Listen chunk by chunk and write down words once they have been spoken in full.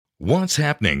What's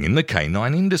happening in the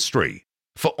canine industry?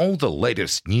 For all the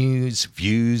latest news,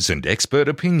 views, and expert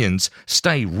opinions,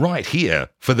 stay right here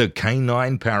for the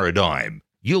Canine Paradigm.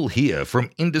 You'll hear from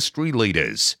industry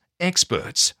leaders,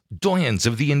 experts, doyens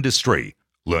of the industry,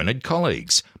 learned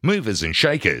colleagues, movers and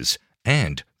shakers,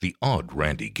 and the odd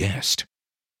randy guest.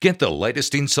 Get the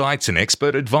latest insights and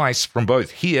expert advice from both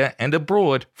here and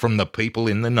abroad from the people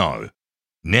in the know.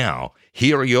 Now,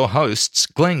 here are your hosts,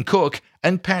 Glenn Cook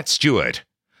and Pat Stewart.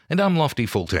 And I'm Lofty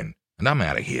Fulton, and I'm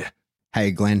out of here.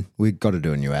 Hey, Glenn, we've got to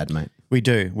do a new ad, mate. We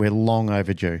do. We're long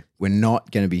overdue. We're not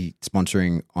going to be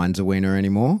sponsoring Einzelwiener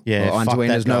anymore. Yeah, well, fuck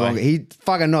Einzelwiener's that guy. no longer. He's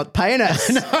fucking not paying us.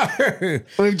 No.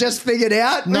 We've just figured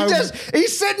out. No.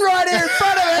 He's sitting right here in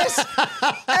front of us,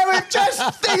 and we've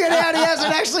just figured out he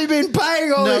hasn't actually been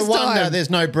paying all No this wonder time. there's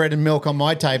no bread and milk on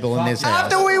my table in this house.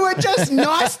 After we were just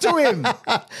nice to him.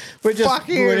 We're Fuck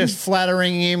him. just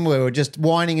flattering him. We were just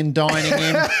whining and dining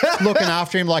him, looking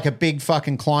after him like a big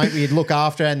fucking client we'd look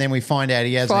after, and then we find out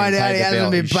he hasn't Find even out paid he the hasn't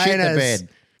bill. been He shit paying the us. bed.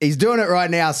 He's doing it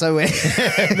right now, so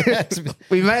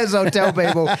we may as well tell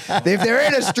people that if they're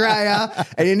in Australia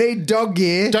and you need dog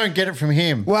gear, Don't get it from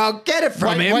him. well, get it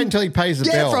from him. Wait until he pays the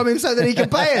Get bill. it from him so that he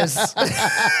can pay us.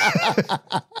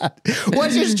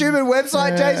 What's your stupid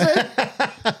website, Jason?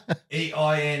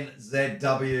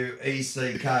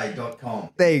 EINZWECK.com.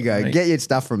 There you go. Get your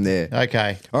stuff from there.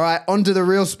 Okay. All right, on to the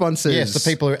real sponsors. Yes, the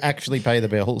people who actually pay the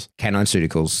bills. Canine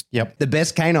Ceuticals. Yep. The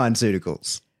best canine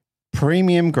ceuticals.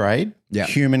 Premium grade, Yep.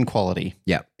 human quality.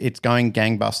 Yeah. It's going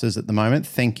gangbusters at the moment.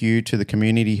 Thank you to the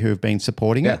community who have been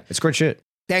supporting it. It's good shit.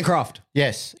 Dan Croft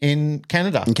Yes, in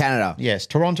Canada. in Canada. Yes,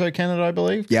 Toronto, Canada, I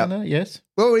believe. Yep. Canada, yes.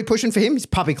 What are we pushing for him? His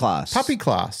puppy class. Puppy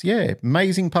class, yeah.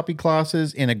 Amazing puppy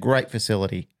classes in a great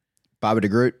facility Barbara de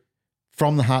Groot.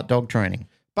 from the Heart Dog Training.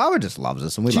 Barbara just loves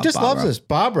us, and we She love just Barbara. loves us.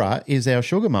 Barbara is our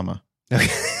sugar mama.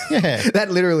 Yeah.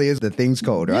 That literally is the thing's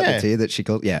called, right? Yeah. The tier that she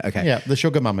called. Yeah, okay. Yeah, the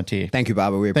sugar mama tier. Thank you,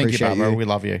 Barbara. We Thank you, appreciate Barbara. you. We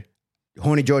love you.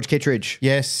 Horny George Kittredge.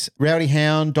 Yes, Rowdy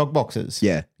Hound dog boxes.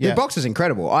 Yeah. Yeah. The box is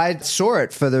incredible. I saw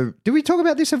it for the... Did we talk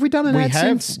about this? Have we done an We ad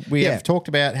have. since? We Yeah. have talked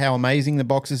about how amazing the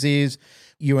boxes is.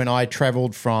 You and I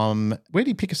travelled from, where did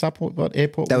he pick us up? What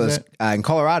airport That was was that? in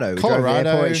Colorado. We drove to the Colorado.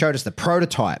 airport. It showed us the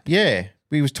prototype. Yeah.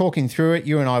 We was talking through it.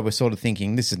 You and I were sort of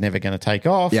thinking this is never going to take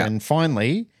off. Yeah. And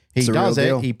finally, he It's the does real it.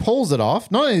 deal. He pulls it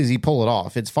off. Not only does he pull it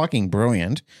off, it's fucking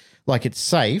brilliant. Like it's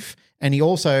safe. And he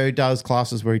also does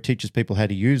classes where he teaches people how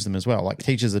to use them as well. Like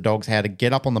teaches the dogs how to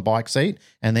get up on the bike seat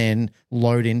and then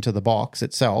load into the box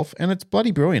itself. And it's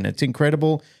bloody brilliant. It's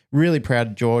incredible. Really proud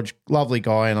of George. Lovely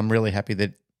guy. And I'm really happy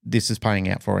that this is paying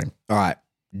out for him. All right.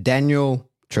 Daniel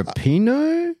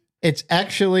Trapino? It's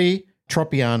actually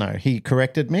Tropiano. He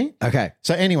corrected me. Okay.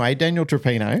 So anyway, Daniel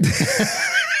Trapino.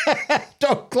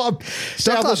 Dog Club,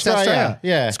 South Club, Australia.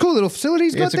 Yeah. It's a cool little facility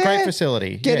he's got It's a there. great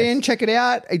facility. Get yes. in, check it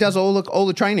out. He does all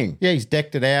the training. Yeah, he's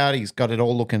decked it out. He's got it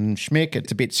all looking schmick.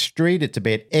 It's a bit street. It's a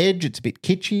bit edge. It's a bit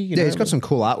kitschy. Yeah, he's got some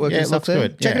cool artwork Yeah, and it stuff looks there.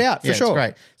 good. Check Yeah. it out for Yeah, sure. It's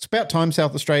great. It's about time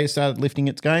South Australia started lifting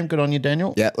its game. Good on you,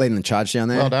 Daniel. Yeah, leading the charge down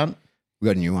there. Well done. We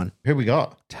got a new one. Who we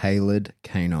got? Tailored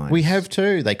Canine. We have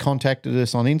two. They contacted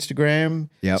us on Instagram,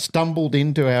 Yep. stumbled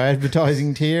into our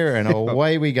advertising tier, and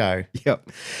away we go.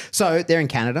 Yep. So they're in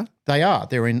Canada. They are.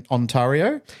 They're in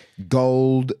Ontario.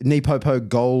 Gold, Nipopo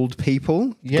gold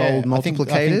people. Yeah, Gold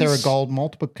multiplicators. I think they're a gold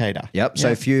multiplicator. Yep. So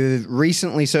if you're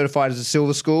recently certified as a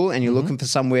silver school and you're looking for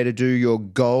somewhere to do your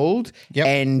gold Yep.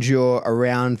 and you're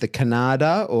around the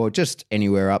Canada or just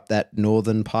anywhere up that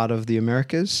northern part of the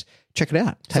Americas, check it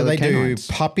out. So they Tailored Canines.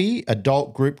 do puppy,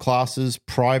 adult group classes,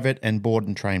 private and board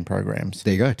and train programs.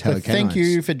 There you go. So Tailored thank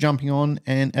Canines. you for jumping on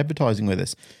and advertising with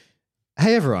us.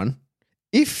 Hey, everyone.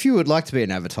 If you would like to be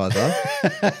an advertiser,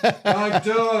 Don't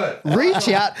do it. reach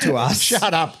out to us.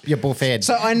 Shut up, you buffhead.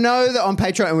 So I know that on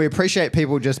Patreon, and we appreciate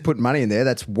people just putting money in there.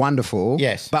 That's wonderful.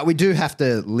 Yes. But we do have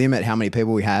to limit how many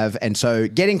people we have. And so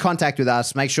get in contact with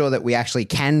us. Make sure that we actually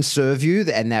can serve you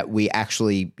and that we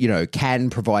actually, can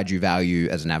provide you value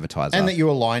as an advertiser. And that you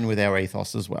align with our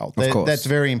ethos as well. Of course. That's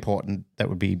very important. That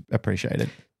would be appreciated.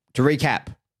 To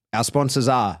recap, our sponsors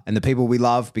are, and the people we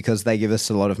love because they give us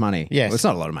a lot of money. Yes. Well, it's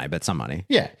not a lot of money, but some money.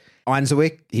 Yeah.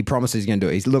 Einzelwick, he promises he's going to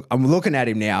do it. I'm looking at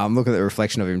him now. I'm looking at the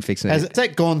reflection of him fixing Has it.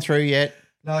 that gone through yet?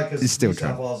 No, because It's still New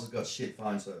South trying. Wales has got shit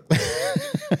phone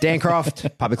service. Dan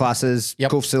Croft, public classes,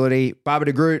 Yep. cool facility. Barbara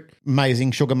de Groot,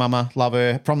 Amazing. Sugar Mama. Love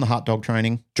her. From the Heart Dog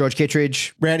Training. George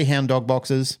Kittredge, Rowdy Hound Dog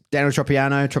Boxes. Daniel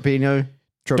Tropino,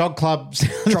 Dog Club.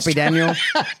 Troppy Daniel,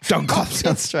 Dog Club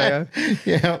South Australia.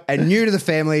 Yeah. And new to the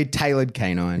family, Tailored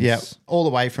Canines. Yeah. All the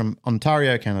way from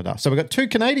Ontario, Canada. So we've got 2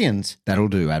 Canadians. That'll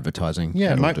do advertising.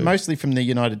 Yeah, That'll do. mostly from the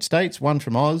United States, one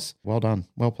from Oz. Well done.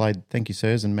 Well played. Thank you,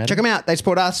 sirs and madam. Check them out. They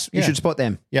support us. You Yeah. should support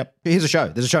them. Yep. Here's a show.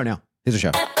 There's a show now. Here's a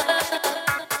show.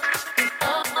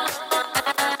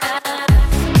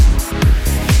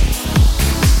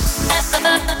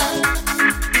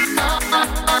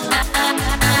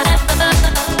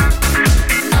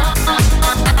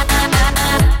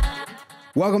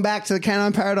 Welcome back to the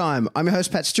Canine Paradigm. I'm your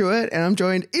host, Pat Stewart, and I'm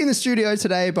joined in the studio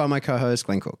today by my co-host,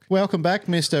 Glenn Cook. Welcome back,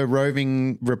 Mr.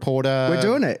 Roving Reporter. We're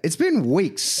doing it. It's been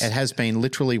weeks. It has been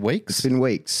literally weeks. It's been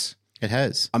weeks. It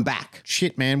has. I'm back.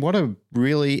 Shit, man, what a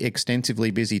really extensively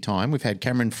busy time. We've had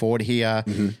Cameron Ford here.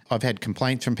 I've had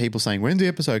complaints from people saying, when's the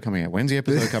episode coming out? When's the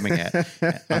episode coming out?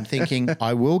 I'm thinking,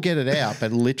 I will get it out,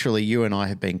 but literally you and I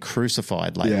have been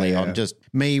crucified lately Yeah. on just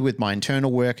me with my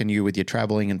internal work and you with your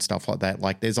traveling and stuff like that.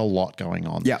 Like there's a lot going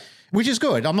on. Yeah. Which is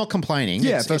good. I'm not complaining.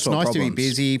 Yeah, it's first nice world to be problems.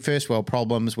 busy. First world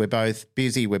problems. We're both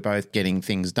busy. We're both getting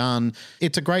things done.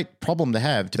 It's a great problem to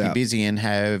have, to Yeah. be busy and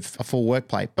have a full work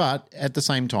plate. But at the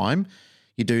same time,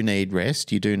 you do need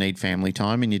rest, you do need family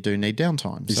time, and you do need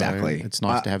downtime. Exactly. So it's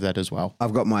nice to have that as well.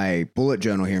 I've got my bullet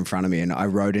journal here in front of me, and I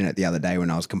wrote in it the other day when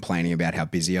I was complaining about how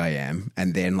busy I am,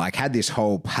 and then like had this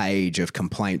whole page of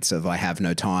complaints of I have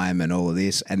no time and all of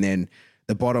this, and then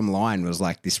the bottom line was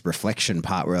like this reflection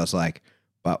part where I was like,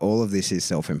 but all of this is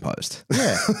self-imposed.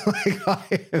 Yeah.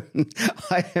 Like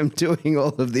I am doing all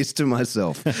of this to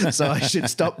myself. So I should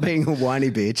stop being a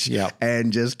whiny bitch Yep.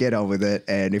 and just get on with it.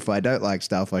 And if I don't like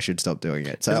stuff, I should stop doing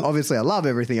it. So obviously I love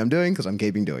everything I'm doing because I'm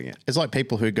keeping doing it. It's like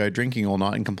people who go drinking all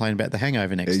night and complain about the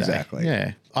hangover next Exactly. day.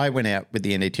 Yeah. I went out with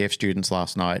the NDTF students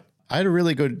last night. I had a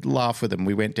really good laugh with them.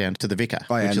 We went down to the Vicar,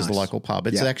 Oh, yeah, which is the nice. local pub.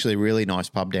 It's Yeah. actually a really nice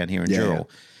pub down here in Dural.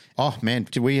 Oh, man,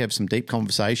 did we have some deep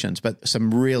conversations, but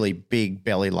some really big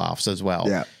belly laughs as well.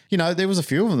 Yeah. You know, there was a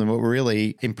few of them that were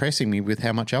really impressing me with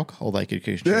how much alcohol they could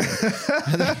consume.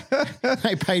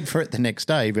 They paid for it the next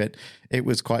day, but it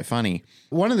was quite funny.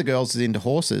 One of the girls is into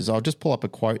horses. I'll just pull up a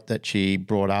quote that she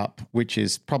brought up, which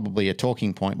is probably a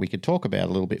talking point we could talk about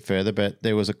a little bit further, but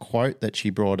there was a quote that she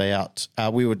brought out.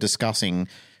 We were discussing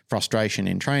frustration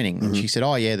in training. And she said,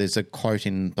 oh, yeah, there's a quote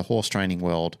in the horse training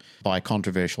world by a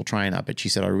controversial trainer. But she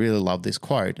said, I really love this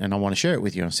quote and I want to share it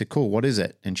with you. And I said, cool, what is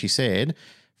it? And she said,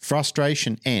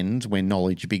 frustration ends when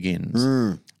knowledge begins.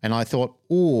 And I thought,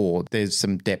 oh, there's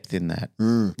some depth in that.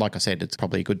 Like I said, it's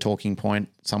probably a good talking point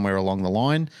somewhere along the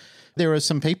line. There are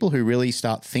some people who really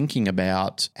start thinking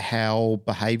about how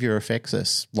behavior affects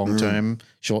us long-term,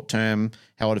 short-term,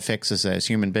 how it affects us as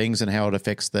human beings and how it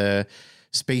affects the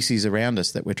species around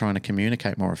us that we're trying to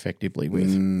communicate more effectively with.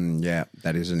 Yeah,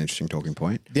 that is an interesting talking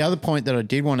point. The other point that I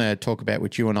did want to talk about,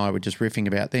 which you and I were just riffing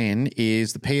about then,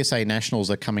 is the PSA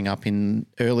Nationals are coming up in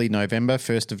early November,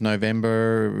 1st of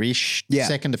November-ish, Yeah.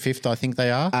 2nd to 5th, I think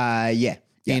they are, Yeah.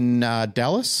 in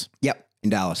Dallas. Yep. In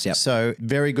Dallas, yep. So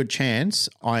very good chance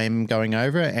I'm going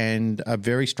over and a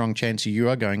very strong chance you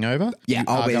are going over. Yeah, You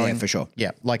I'll are be there for sure.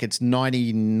 Yeah, like it's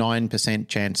 99%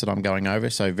 chance that I'm going over,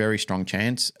 so very strong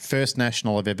chance. First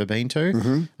national I've ever been to.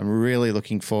 Mm-hmm. I'm really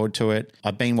looking forward to it.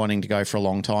 I've been wanting to go for a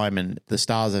long time and the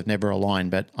stars have never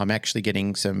aligned, but I'm actually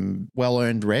getting some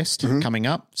well-earned rest Mm-hmm. coming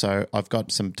up. So I've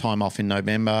got some time off in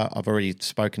November. I've already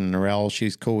spoken to Narelle.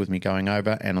 She's cool with me going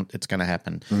over and it's going to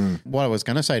happen. What I was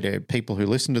going to say to people who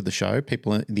listen to the show,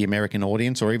 people in the American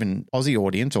audience or even Aussie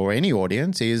audience or any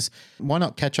audience is why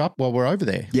not catch up while we're over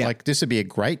there? Yeah. Like this would be a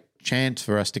great chance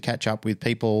for us to catch up with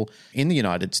people in the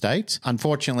United States.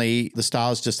 Unfortunately, the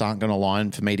stars just aren't going to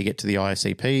align for me to get to the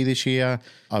ISCP this year.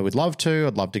 I would love to.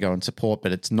 I'd love to go and support,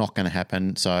 but it's not going to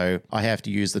happen. So I have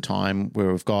to use the time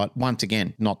where we've got, once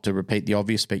again, not to repeat the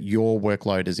obvious, but your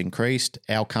workload has increased.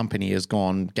 Our company has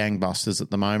gone gangbusters at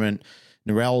the moment.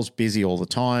 Narelle's busy all the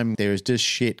time. There is just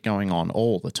shit going on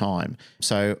all the time.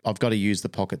 So I've got to use the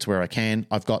pockets where I can.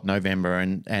 I've got November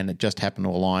and it just happened to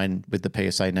align with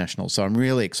the PSA Nationals. So I'm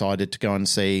really excited to go and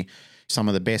see some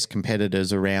of the best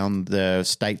competitors around the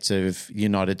states of the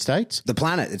United States. The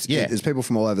planet. It's, Yeah. There's people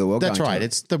from all over the world. That's going to right. it.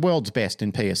 It's the world's best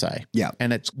in PSA. Yeah.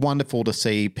 And it's wonderful to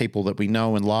see people that we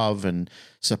know and love and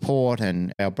support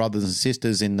and our brothers and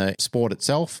sisters in the sport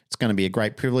itself. It's going to be a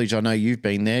great privilege. I know you've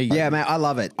been there. Yeah, man, I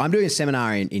love it. I'm doing a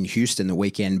seminar in Houston the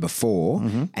weekend before,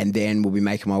 Mm-hmm. and then we'll be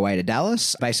making my way to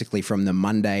Dallas, basically from the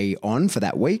Monday on for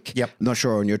that week. Yep. I'm not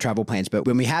sure on your travel plans, but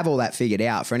when we have all that figured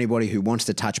out, for anybody who wants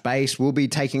to touch base, we'll be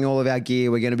taking all of our gear.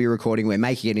 We're going to be recording. We're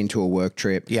making it into a work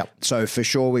trip. Yep. So for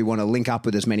sure, we want to link up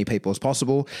with as many people as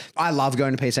possible. I love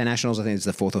going to PSA Nationals. I think it's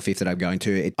the 4th or 5th that I'm going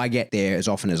to. I get there as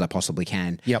often as I possibly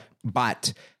can. Yep. But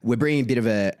that we're bringing a bit of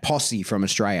a posse from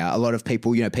Australia. A lot of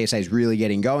people, PSA is really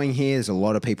getting going here. There's a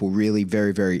lot of people really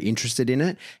very, very interested in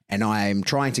it. And I'm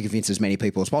trying to convince as many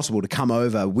people as possible to come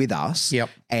over with us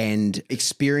and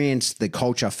experience the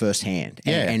culture firsthand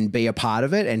and be a part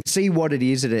of it and see what it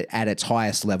is at its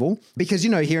highest level. Because,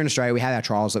 here in Australia, we have our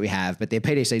trials that we have, but they're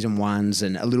PD season 1s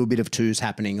and a little bit of 2s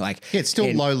happening. It's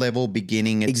still low level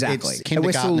beginning. Exactly. It's and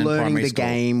we're still learning the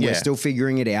game. Yeah. We're still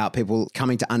figuring it out. People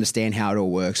coming to understand how it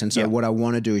all works. And so what I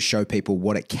want to do is show people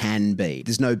what it can be.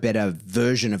 There's no better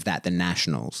version of that than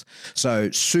nationals.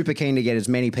 So super keen to get as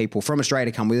many people from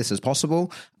Australia to come with us as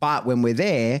possible. But when we're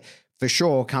there, for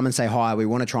sure, come and say hi. We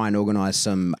want to try and organise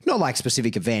some, not like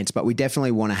specific events, but we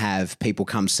definitely want to have people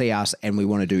come see us, and we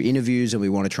want to do interviews, and we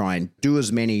want to try and do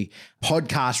as many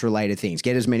podcast related things,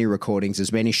 get as many recordings,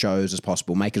 as many shows as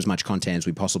possible, make as much content as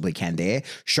we possibly can there,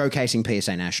 showcasing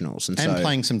PSA Nationals. And so,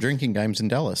 playing some drinking games in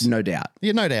Dallas. No doubt.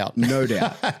 Yeah, no doubt. No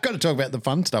doubt. I've got to talk about the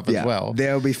fun stuff as well.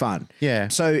 There'll be fun. Yeah.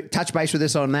 So touch base with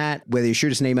us on that, whether you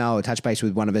shoot us an email or touch base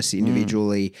with one of us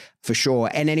individually for sure.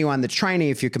 And anyone that's training,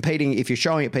 if you're competing, if you're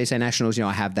showing at PSA Nationals,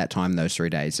 I have that time those 3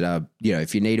 days.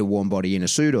 If you need a warm body in a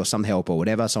suit or some help or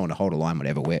whatever, someone to hold a line,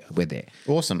 whatever, we're there.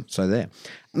 Awesome. So there.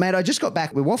 Mate, I just got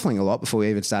back. We're waffling a lot before we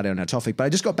even started on our topic, but I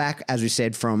just got back, as we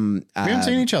said, from... we haven't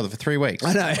seen each other for 3 weeks.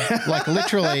 I know. Like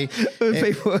literally...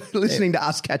 people listening to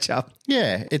us catch up.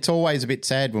 Yeah, it's always a bit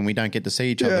sad when we don't get to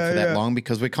see each other for that long,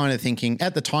 because we're kind of thinking,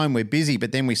 at the time we're busy,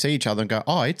 but then we see each other and go,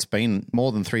 oh, it's been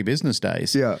more than 3 business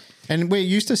days. Yeah. And we're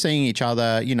used to seeing each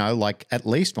other, like at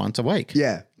least once a week.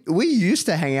 Yeah. We used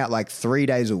to hang out like 3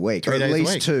 days a week, or at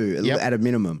least 2 at a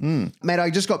minimum. Mate,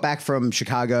 I just got back from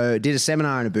Chicago, did a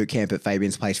seminar and a boot camp at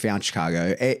Fabian's Place, Found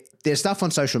Chicago. There's stuff on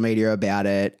social media about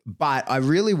it, but I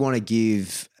really want to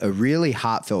give a really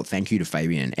heartfelt thank you to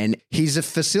Fabian. And his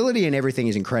facility and everything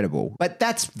is incredible, but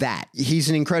that's that. He's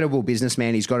an incredible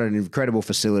businessman. He's got an incredible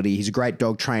facility. He's a great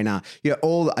dog trainer.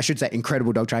 I should say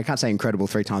incredible dog trainer. I can't say incredible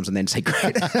 3 times and then say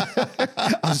great.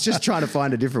 I was just trying to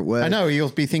find a different word. I know, you'll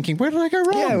be thinking, where did I go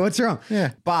wrong? Yeah, what's wrong?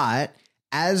 Yeah. But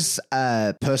as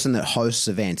a person that hosts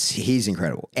events, he's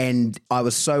incredible. And I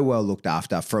was so well looked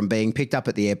after, from being picked up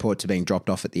at the airport to being dropped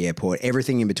off at the airport.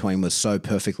 Everything in between was so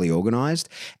perfectly organized.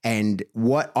 And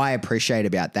what I appreciate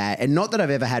about that, and not that I've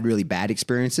ever had really bad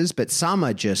experiences, but some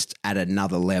are just at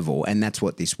another level. And that's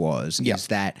what this was, is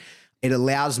that it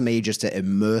allows me just to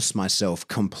immerse myself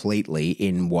completely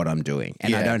in what I'm doing.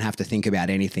 And I don't have to think about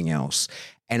anything else.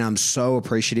 And I'm so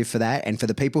appreciative for that. And for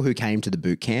the people who came to the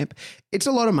boot camp, it's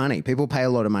a lot of money. People pay a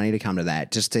lot of money to come to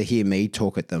that, just to hear me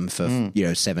talk at them for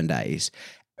 7 days.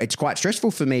 It's quite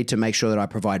stressful for me to make sure that I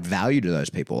provide value to those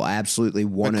people. I absolutely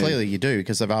want to. But clearly you do,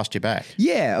 because they've asked you back.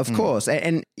 Yeah, of course.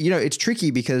 And, it's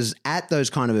tricky, because at those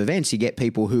kind of events, you get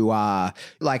people who are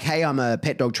like, hey, I'm a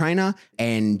pet dog trainer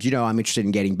and, I'm interested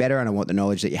in getting better and I want the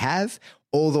knowledge that you have,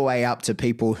 all the way up to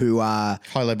people who are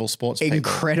high-level sports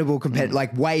incredible competitive,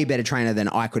 like way better trainer than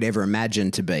I could ever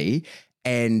imagine to be.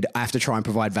 And I have to try and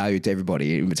provide value to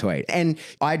everybody in between. And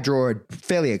I draw a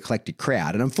fairly eclectic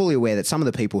crowd, and I'm fully aware that some of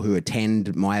the people who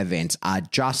attend my events are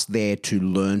just there to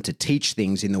learn to teach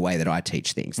things in the way that I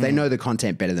teach things. They know the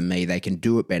content better than me. They can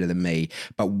do it better than me,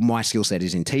 but my skill set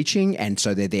is in teaching, and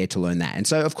so they're there to learn that. And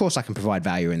so, of course, I can provide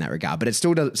value in that regard, but it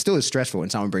still is stressful when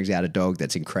someone brings out a dog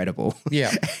that's incredible.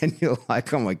 Yeah. And you're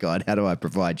like, oh my God, how do I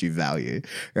provide you value?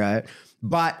 Right.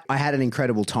 But I had an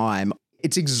incredible time.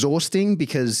 It's exhausting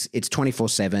because it's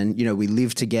 24/7. We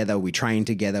live together, we train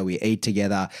together, we eat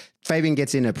together. Fabian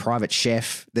gets in a private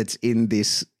chef that's in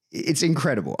this. It's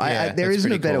incredible. There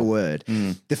isn't a better word.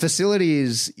 The facility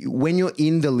is, when you're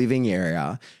in the living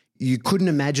area, you couldn't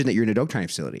imagine that you're in a dog training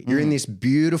facility. You're in this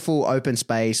beautiful open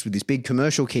space with this big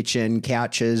commercial kitchen,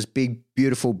 couches, big,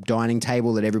 beautiful dining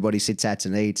table that everybody sits at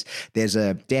and eats. There's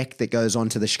a deck that goes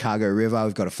onto the Chicago River.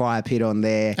 We've got a fire pit on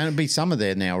there. And it'd be summer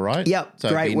there now, right? Yep. So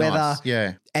great weather. Nice.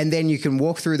 Yeah. And then you can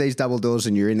walk through these double doors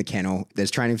and you're in the kennel. There's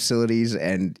training facilities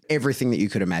and everything that you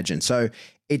could imagine. So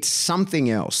it's something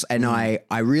else. And I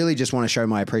really just want to show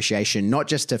my appreciation, not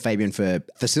just to Fabian for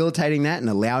facilitating that and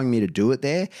allowing me to do it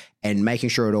there and making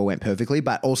sure it all went perfectly,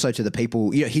 but also to the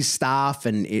people, his staff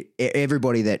and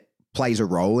everybody that plays a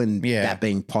role in that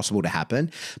being possible to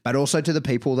happen, but also to the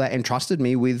people that entrusted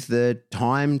me with the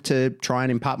time to try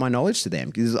and impart my knowledge to them.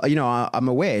 Because, I'm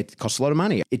aware it costs a lot of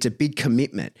money. It's a big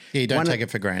commitment. Yeah, you don't take it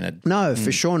for granted. No,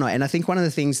 for sure not. And I think one of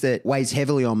the things that weighs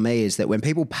heavily on me is that when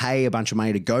people pay a bunch of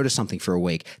money to go to something for a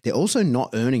week, they're also not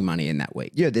earning money in that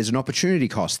week. Yeah, there's an opportunity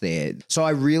cost there. So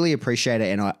I really appreciate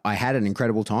it. And I had an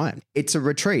incredible time. It's a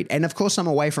retreat. And of course, I'm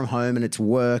away from home and it's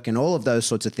work and all of those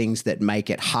sorts of things that make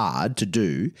it hard to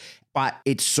do. but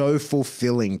it's so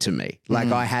fulfilling to me.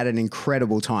 Like I had an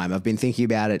incredible time. I've been thinking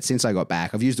about it since I got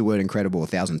back. I've used the word incredible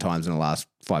 1,000 times in the last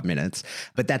 5 minutes,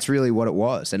 but that's really what it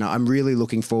was. And I'm really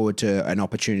looking forward to an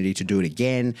opportunity to do it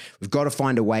again. We've got to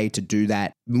find a way to do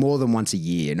that more than once a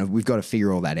year. And we've got to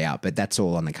figure all that out, but that's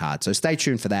all on the card. So stay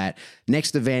tuned for that.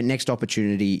 Next event, next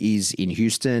opportunity is in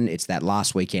Houston. It's that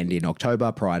last weekend in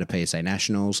October prior to PSA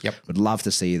Nationals. Yep. Would love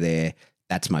to see you there.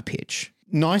 That's my pitch.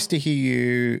 Nice to hear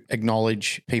you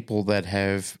acknowledge people that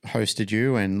have hosted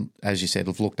you and, as you said,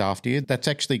 have looked after you. That's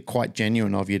actually quite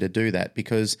genuine of you to do that,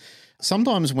 because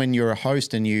sometimes when you're a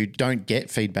host and you don't get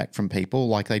feedback from people,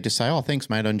 like they just say, oh, thanks,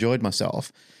 mate, I enjoyed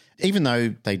myself. Even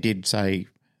though they did say,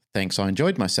 thanks, I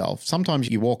enjoyed myself, sometimes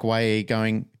you walk away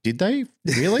going, did they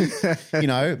really?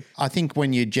 I think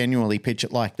when you genuinely pitch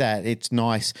it like that, it's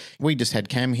nice. We just had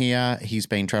Cam here. He's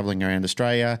been traveling around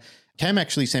Australia. Cam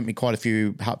actually sent me quite a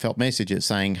few heartfelt messages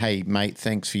saying, hey, mate,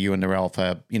 thanks for you and Narelle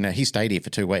for, he stayed here for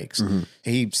 2 weeks.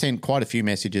 He sent quite a few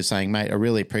messages saying, mate, I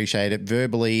really appreciate it,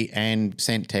 verbally, and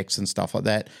sent texts and stuff like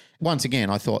that. Once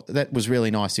again, I thought that was really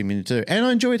nice of him to do. And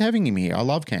I enjoyed having him here. I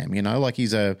love Cam, like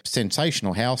he's a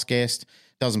sensational house guest,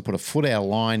 doesn't put a foot out of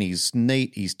line. He's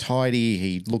neat, he's tidy,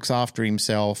 he looks after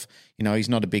himself. He's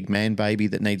not a big man baby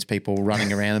that needs people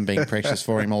running around and being precious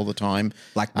for him all the time.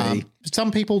 Like me. Some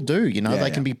people do,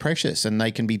 they can be precious and they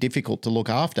can be difficult to look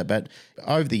after. But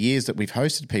over the years that we've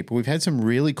hosted people, we've had some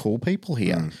really cool people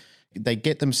here. They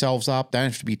get themselves up. They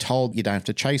don't have to be told. You don't have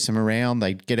to chase them around.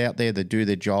 They get out there. They do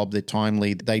their job. They're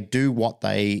timely. They do what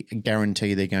they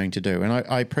guarantee they're going to do. And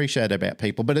I appreciate it about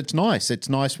people. But it's nice. It's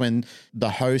nice when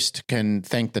the host can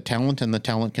thank the talent and the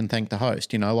talent can thank the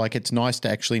host. It's nice to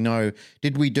actually know,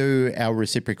 did we do our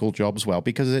reciprocal jobs well?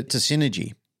 Because it's a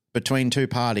synergy between two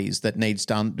parties that needs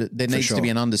done. There needs to be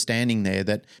an understanding there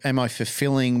that, am I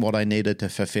fulfilling what I needed to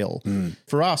fulfill?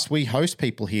 For us, we host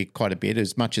people here quite a bit,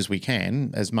 as much as we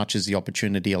can, as much as the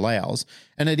opportunity allows.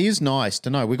 And it is nice to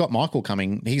know. We've got Michael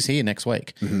coming. He's here next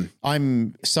week.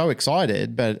 I'm so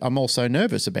excited, but I'm also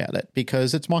nervous about it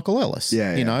because it's Michael Ellis.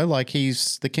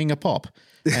 He's the king of pop.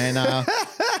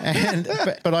 And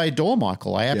but I adore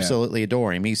Michael. I absolutely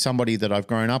adore him. He's somebody that I've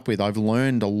grown up with. I've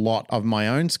learned a lot of my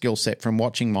own skill set from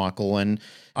watching Michael. And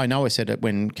I know I said it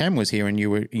when Cam was here and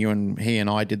you and he and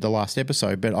I did the last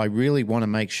episode, but I really want to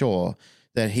make sure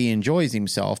that he enjoys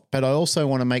himself. But I also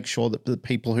want to make sure that the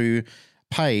people who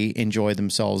pay enjoy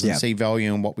themselves and see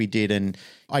value in what we did. And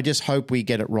I just hope we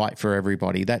get it right for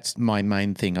everybody. That's my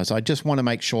main thing. I just want to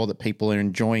make sure that people are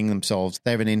enjoying themselves.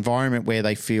 They have an environment where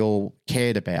they feel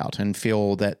cared about and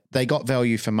feel that they got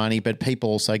value for money, but people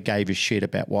also gave a shit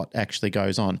about what actually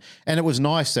goes on. And it was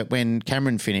nice that when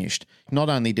Cameron finished, not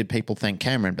only did people thank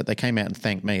Cameron, but they came out and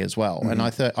thanked me as well. And I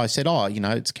said, oh,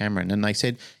 it's Cameron. And they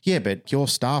said, yeah, but your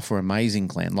staff were amazing,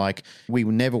 Glenn. Like, we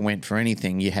never went for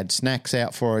anything. You had snacks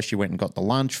out for us. You went and got the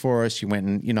lunch for us. You went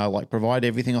and, provide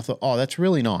everything. I thought, oh, that's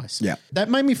really nice. Yeah. That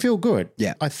made me feel good.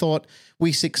 Yeah. I thought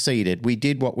we succeeded. We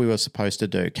did what we were supposed to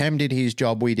do. Cam did his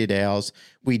job. We did ours.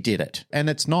 We did it. And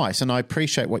it's nice. And I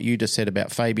appreciate what you just said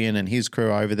about Fabian and his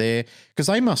crew over there, because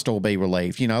they must all be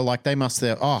relieved, they must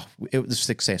say, oh, it was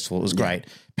successful. It was great.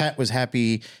 Pat was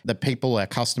happy. The people, our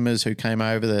customers who came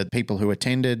over, the people who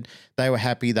attended, they were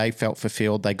happy. They felt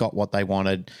fulfilled. They got what they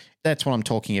wanted. That's what I'm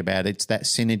talking about. It's that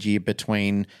synergy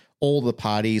between all the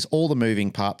parties, all the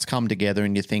moving parts come together,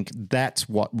 and you think that's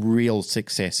what real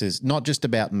success is. Not just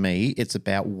about me, it's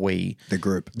about we. The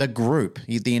group,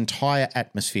 the entire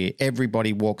atmosphere.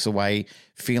 Everybody walks away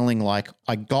feeling like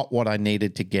I got what I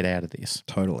needed to get out of this.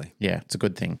 Totally. Yeah, it's a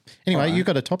good thing. Anyway, you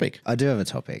got a topic. I do have a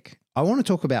topic. I want to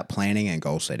talk about planning and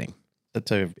goal setting. That's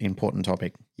an important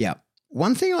topic. Yeah.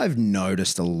 One thing I've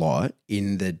noticed a lot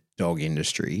in the dog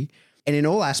industry and in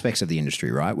all aspects of the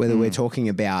industry, right? Whether we're talking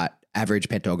about average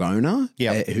pet dog owner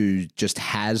who just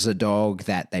has a dog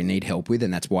that they need help with,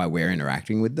 and that's why we're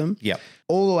interacting with them. Yep.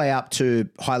 All the way up to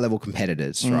high-level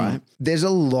competitors, right? There's a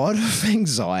lot of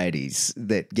anxieties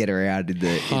that get around in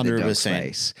the dog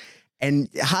space. And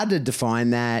hard to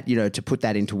define that, to put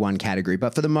that into one category.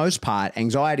 But for the most part,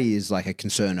 anxiety is like a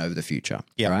concern over the future,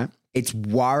 right? It's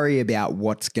worry about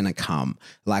what's going to come.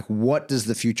 Like, what does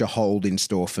the future hold in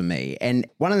store for me? And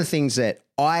one of the things that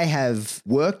I have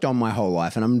worked on my whole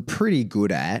life and I'm pretty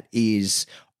good at is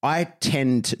I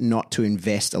tend not to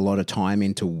invest a lot of time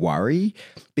into worry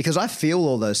because I feel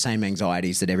all those same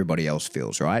anxieties that everybody else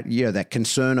feels, right? That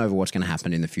concern over what's going to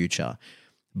happen in the future.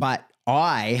 But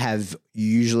I have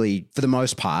usually, for the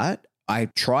most part, I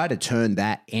try to turn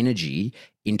that energy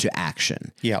into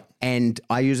action. Yeah. And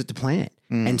I use it to plan.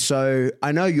 And so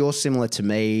I know you're similar to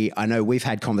me. I know we've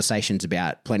had conversations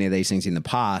about plenty of these things in the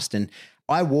past. And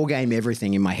I war game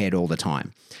everything in my head all the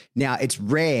time. Now, it's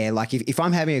rare, like if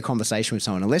I'm having a conversation with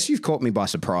someone, unless you've caught me by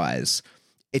surprise,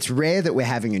 it's rare that we're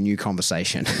having a new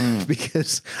conversation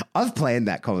because I've planned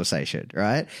that conversation,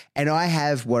 right? And I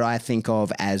have what I think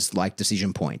of as like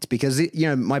decision points because,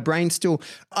 my brain still,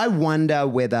 I wonder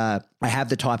whether I have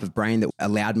the type of brain that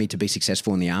allowed me to be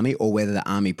successful in the army or whether the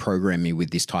army programmed me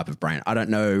with this type of brain. I don't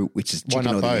know which is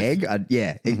chicken or the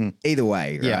egg. Either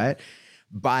way, right?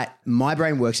 But my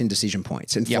brain works in decision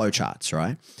points and flow charts,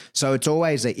 right? So it's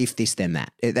always a if this, then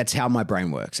that. That's how my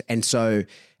brain works. And so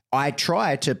I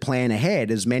try to plan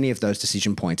ahead as many of those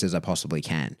decision points as I possibly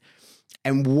can.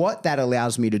 And what that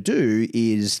allows me to do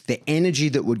is the energy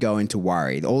that would go into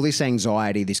worry, all this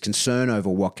anxiety, this concern over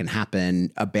what can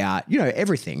happen about,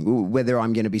 everything, whether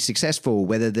I'm going to be successful,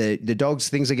 whether the dog's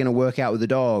things are going to work out with the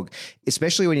dog,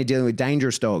 especially when you're dealing with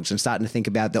dangerous dogs and starting to think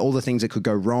about all the things that could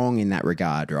go wrong in that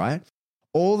regard, right?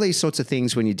 All these sorts of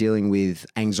things when you're dealing with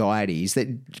anxieties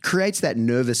that creates that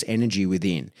nervous energy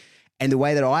within. And the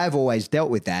way that I've always dealt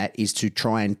with that is to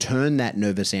try and turn that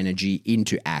nervous energy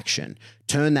into action,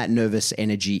 turn that nervous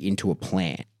energy into a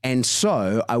plan. And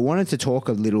so I wanted to talk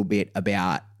a little bit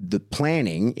about the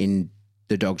planning in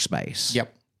the dog space.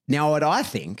 Yep. Now, what I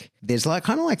think, there's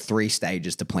kind of 3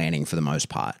 stages to planning for the most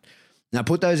part. Now,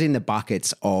 put those in the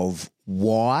buckets of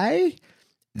why,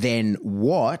 then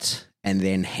what, and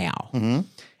then how. Mm-hmm.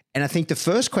 And I think the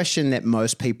first question that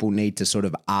most people need to sort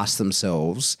of ask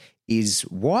themselves is,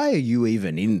 why are you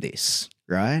even in this,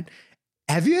 right?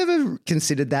 Have you ever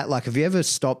considered that? Have you ever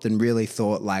stopped and really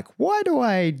thought, why do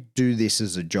I do this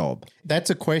as a job? That's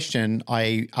a question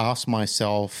I ask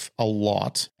myself a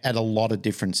lot at a lot of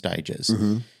different stages.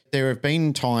 Mm-hmm. There have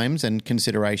been times and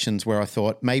considerations where I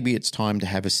thought maybe it's time to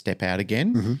have a step out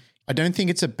again. Mm-hmm. I don't think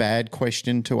it's a bad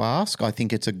question to ask. I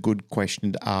think it's a good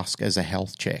question to ask as a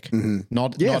health check,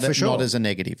 not as a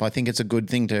negative. I think it's a good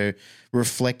thing to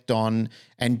reflect on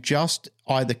and just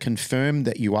either confirm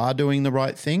that you are doing the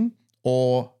right thing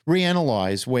or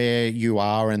reanalyze where you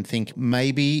are and think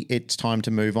maybe it's time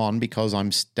to move on because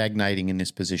I'm stagnating in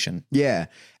this position. Yeah.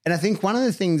 And I think one of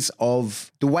the things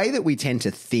of the way that we tend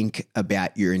to think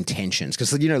about your intentions,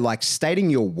 because, stating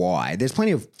your why, there's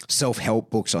plenty of self-help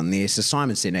books on this. So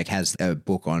Simon Sinek has a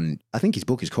book on, I think his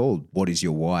book is called What is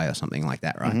Your Why or something like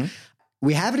that, right? Mm-hmm.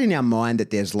 We have it in our mind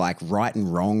that there's right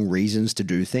and wrong reasons to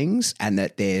do things and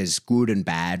that there's good and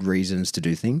bad reasons to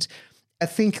do things. I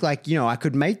think I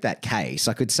could make that case.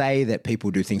 I could say that people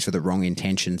do things for the wrong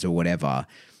intentions or whatever.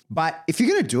 But if you're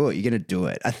going to do it, you're going to do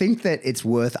it. I think that it's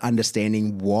worth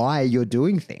understanding why you're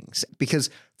doing things.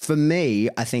 Because for me,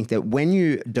 I think that when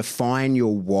you define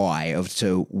your why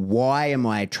why am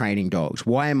I training dogs?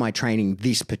 Why am I training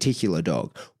this particular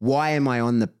dog? Why am I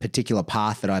on the particular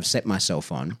path that I've set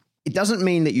myself on? It doesn't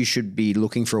mean that you should be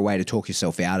looking for a way to talk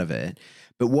yourself out of it.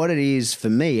 But what it is for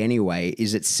me anyway,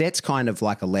 is it sets kind of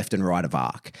a left and right of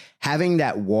arc. Having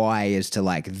that why as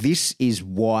to this is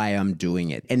why I'm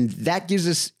doing it. And that gives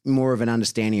us more of an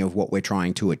understanding of what we're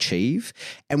trying to achieve.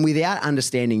 And without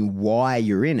understanding why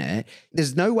you're in it,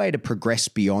 there's no way to progress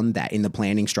beyond that in the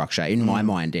planning structure, in my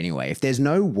mind anyway. If there's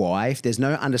no why, if there's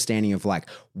no understanding of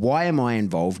why am I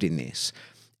involved in this?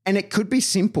 And it could be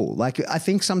simple. I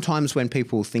think sometimes when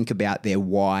people think about their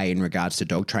why in regards to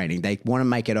dog training, they want to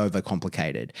make it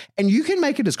overcomplicated. And you can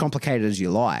make it as complicated as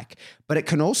you like, but it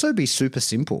can also be super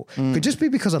simple. It could just be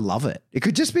because I love it. It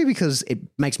could just be because it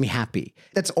makes me happy.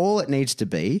 That's all it needs to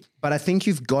be. But I think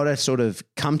you've got to sort of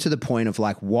come to the point of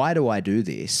why do I do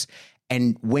this?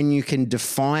 And when you can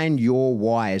define your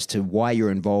why as to why you're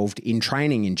involved in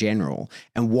training in general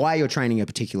and why you're training a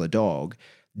particular dog,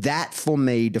 that for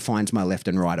me defines my left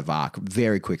and right of arc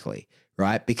very quickly,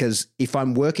 right? Because if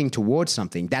I'm working towards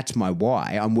something, that's my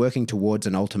why. I'm working towards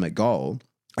an ultimate goal.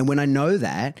 And when I know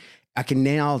that, I can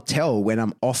now tell when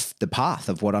I'm off the path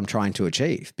of what I'm trying to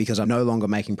achieve because I'm no longer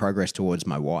making progress towards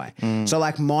my why.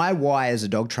 So my why as a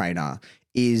dog trainer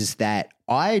is that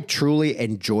I truly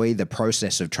enjoy the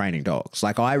process of training dogs.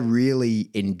 I really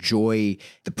enjoy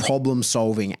the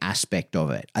problem-solving aspect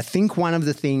of it. I think one of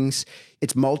the things,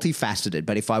 it's multifaceted,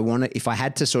 but if I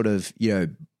had to sort of,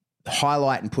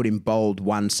 highlight and put in bold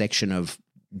one section of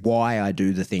why I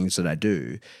do the things that I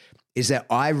do, is that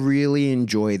I really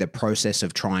enjoy the process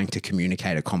of trying to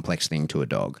communicate a complex thing to a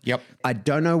dog. Yep. I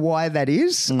don't know why that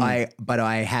is, but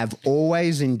I have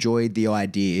always enjoyed the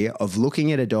idea of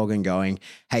looking at a dog and going,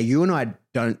 hey, you and I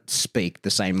don't speak the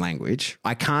same language.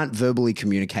 I can't verbally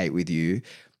communicate with you.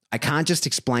 I can't just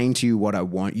explain to you what I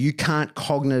want. You can't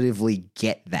cognitively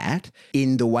get that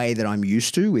in the way that I'm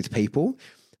used to with people.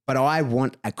 but I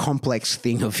want a complex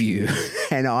thing of you.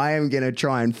 And I am going to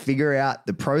try and figure out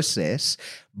the process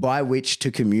by which to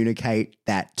communicate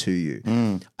that to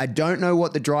you. I don't know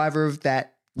what the driver of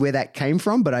that, where that came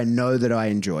from, but I know that I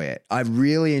enjoy it. I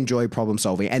really enjoy problem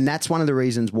solving. And that's one of the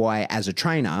reasons why, as a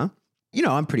trainer, you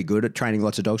know, I'm pretty good at training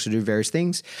lots of dogs to do various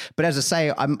things. But as I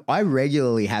say, I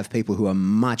regularly have people who are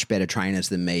much better trainers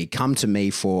than me come to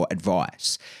me for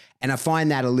advice. And I find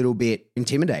that a little bit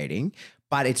intimidating,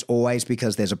 but it's always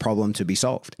because there's a problem to be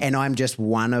solved. And I'm just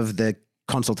one of the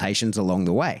consultations along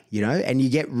the way, you know, and you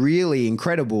get really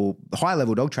incredible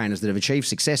high-level dog trainers that have achieved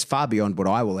success far beyond what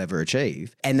I will ever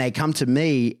achieve. And they come to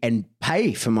me and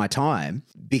pay for my time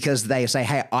because they say,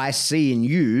 hey, I see in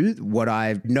you what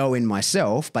I know in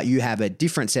myself, but you have a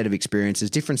different set of experiences,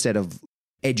 different set of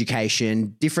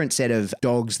education, different set of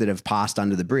dogs that have passed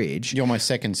under the bridge. You're my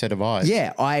second set of eyes.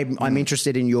 Yeah, I'm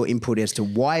interested in your input as to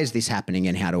why is this happening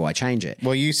and how do I change it?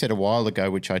 Well, you said a while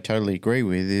ago, which I totally agree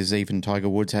with, is even Tiger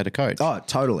Woods had a coach. Oh,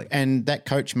 totally. And that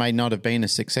coach may not have been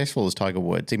as successful as Tiger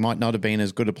Woods. He might not have been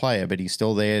as good a player, but he's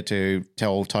still there to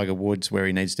tell Tiger Woods where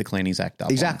he needs to clean his act up.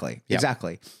 Exactly. Yep.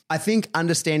 Exactly. I think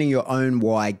understanding your own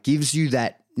why gives you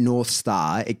that North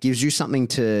Star. It gives you something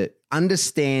to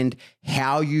understand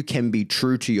how you can be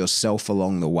true to yourself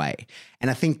along the way.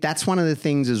 And I think that's one of the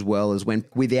things as well, is when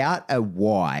without a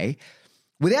why,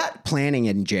 without planning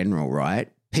in general,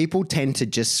 right? People tend to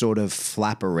just sort of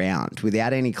flap around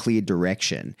without any clear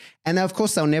direction. And of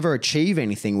course, they'll never achieve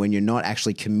anything when you're not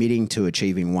actually committing to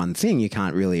achieving one thing. You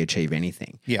can't really achieve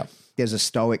anything. Yeah. There's a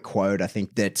Stoic quote, I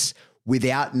think, that's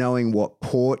without knowing what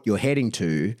port you're heading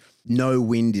to, no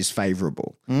wind is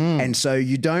favorable. And so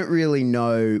you don't really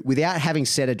know, without having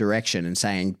set a direction and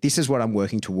saying, this is what I'm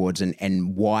working towards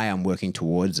and why I'm working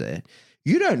towards it,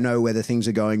 you don't know whether things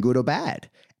are going good or bad.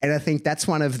 And I think that's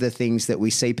one of the things that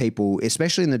we see people,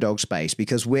 especially in the dog space,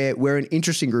 because we're an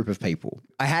interesting group of people.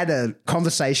 I had a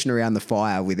conversation around the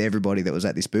fire with everybody that was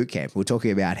at this boot camp. We were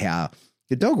talking about how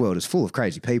the dog world is full of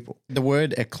crazy people. The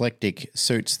word eclectic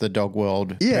suits the dog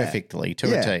world perfectly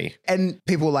to a T. And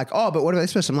people are like, oh, but what about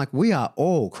this person? I'm like, we are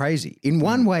all crazy. In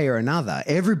one way or another,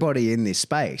 everybody in this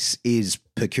space is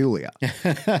peculiar.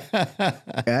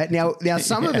 Right? Now,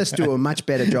 some of us do a much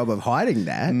better job of hiding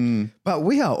that, but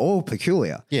we are all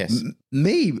peculiar. Yes.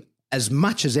 Me, as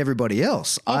much as everybody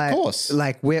else. Of course.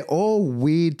 Like, we're all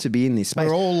weird to be in this space.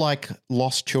 We're all like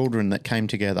lost children that came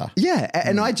together. Yeah.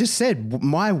 And I just said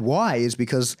my why is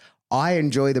because I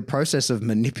enjoy the process of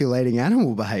manipulating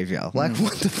animal behavior. Like,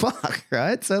 what the fuck,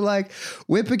 right? So, like,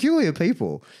 we're peculiar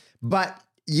people. But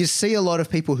you see a lot of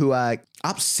people who are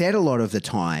upset a lot of the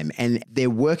time and they're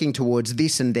working towards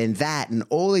this and then that and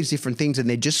all these different things and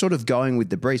they're just sort of going with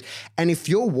the breeze. And if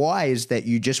your why is that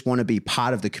you just want to be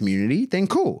part of the community, then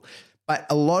cool. But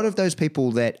a lot of those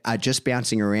people that are just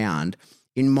bouncing around,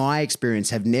 in my experience,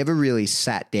 have never really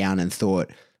sat down and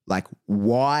thought, like,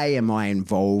 why am I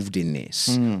involved in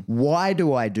this? Why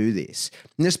do I do this?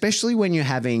 And especially when you're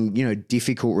having, you know,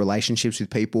 difficult relationships with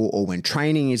people, or when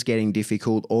training is getting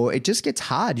difficult, or it just gets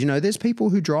hard. You know, there's people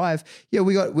who drive. Yeah,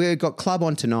 we got club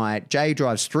on tonight. Jay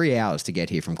drives 3 hours to get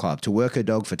here from club to work her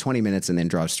dog for 20 minutes and then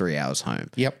drives 3 hours home.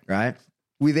 Yep. Right.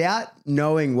 Without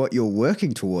knowing what you're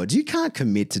working towards, you can't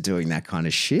commit to doing that kind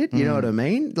of shit. You know what I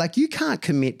mean? Like, you can't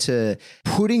commit to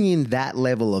putting in that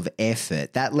level of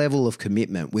effort, that level of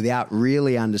commitment without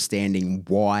really understanding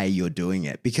why you're doing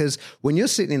it. Because when you're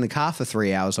sitting in the car for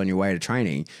 3 hours on your way to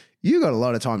training, you got a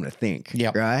lot of time to think,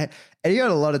 Yep. right? And you got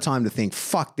a lot of time to think,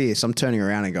 fuck this, I'm turning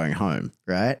around and going home,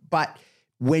 right? But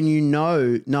when you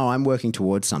know, no, I'm working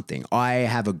towards something, I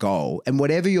have a goal, and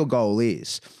whatever your goal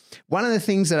is, one of the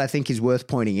things that I think is worth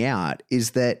pointing out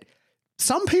is that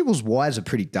some people's whys are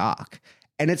pretty dark,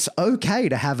 and it's okay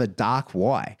to have a dark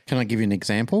why. Can I give you an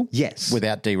example? Yes.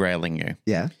 Without derailing you.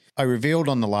 Yeah. I revealed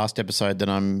on the last episode that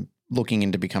I'm looking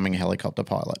into becoming a helicopter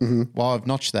pilot. Well, I've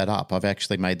notched that up. I've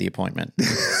actually made the appointment.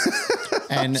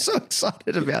 And I'm so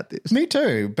excited about this. me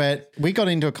too. But we got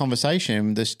into a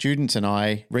conversation, the students and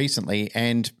I, recently,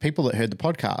 and people that heard the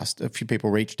podcast, a few people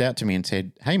reached out to me and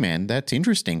said, hey, man, that's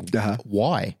interesting.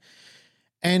 Why?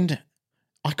 And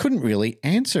I couldn't really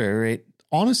answer it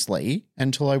honestly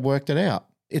until I worked it out.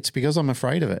 It's because I'm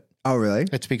afraid of it. Oh, really?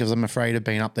 It's because I'm afraid of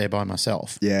being up there by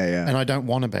myself. Yeah, yeah. And I don't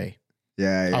want to be.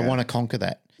 Yeah. I want to conquer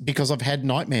that because I've had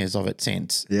nightmares of it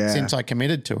since Yeah. I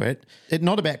committed to it. It's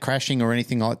not about crashing or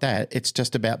anything like that. It's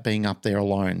just about being up there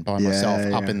alone by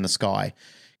myself, up in the sky.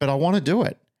 But I want to do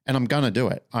it, and I'm going to do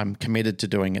it. I'm committed to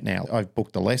doing it now. I've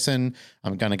booked a lesson.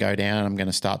 I'm going to go down. I'm going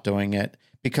to start doing it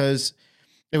because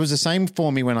it was the same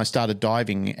for me when I started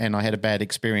diving and I had a bad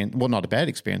experience. Well, not a bad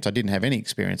experience. I didn't have any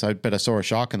experience, but I saw a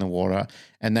shark in the water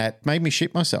and that made me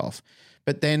shit myself.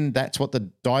 But then that's what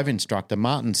the dive instructor,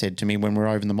 Martin, said to me when we were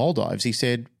over in the Maldives. He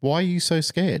said, why are you so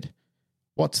scared?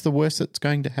 What's the worst that's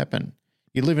going to happen?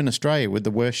 You live in Australia with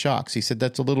the worst sharks. He said,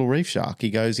 that's a little reef shark. He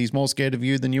goes, he's more scared of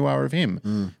you than you are of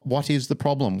him. What is the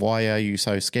problem? Why are you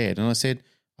so scared? And I said,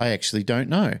 I actually don't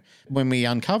know. When we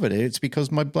uncovered it, it's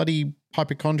because my bloody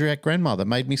hypochondriac grandmother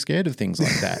made me scared of things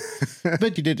like that.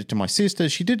 But she did it to my sister.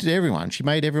 She did it to everyone. She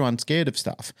made everyone scared of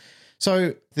stuff.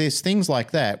 So there's things like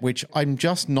that, which I'm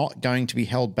just not going to be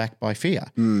held back by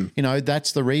fear. You know,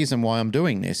 that's the reason why I'm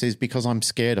doing this, is because I'm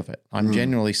scared of it. I'm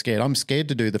genuinely scared. I'm scared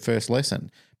to do the first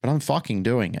lesson, but I'm fucking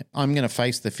doing it. I'm going to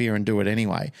face the fear and do it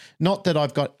anyway. Not that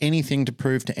I've got anything to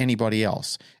prove to anybody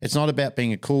else. It's not about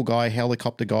being a cool guy,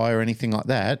 helicopter guy, or anything like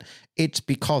that. It's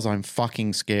because I'm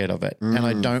fucking scared of it. And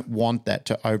I don't want that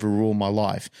to overrule my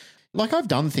life. Like, I've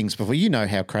done things before. You know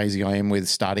how crazy I am with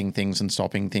starting things and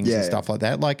stopping things and stuff like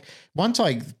that. Like, once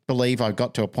I believe I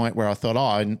got to a point where I thought,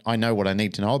 I know what I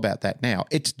need to know about that now.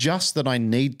 It's just that I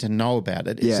need to know about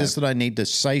it. It's just that I need to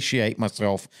satiate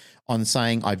myself on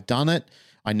saying I've done it.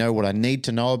 I know what I need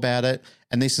to know about it.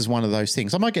 And this is one of those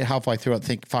things. I might get halfway through it and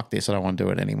think, fuck this, I don't want to do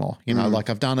it anymore. You know, like,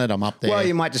 I've done it, I'm up there. Well,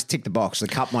 you might just tick the box. The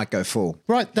cup might go full.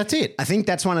 Right, that's it. I think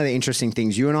that's one of the interesting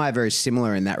things. You and I are very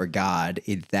similar in that regard,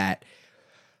 is that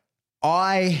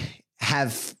I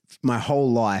have my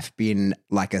whole life been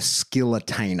like a skill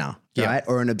attainer, right?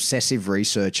 Or an obsessive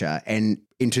researcher. And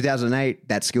in 2008,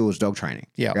 that skill was dog training,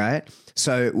 right?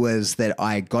 So it was that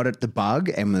I got at the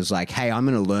bug and was like, hey, I'm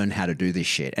going to learn how to do this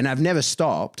shit. And I've never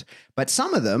stopped. But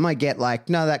some of them I get like,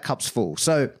 no, that cup's full.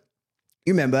 So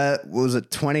you remember, was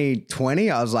it 2020?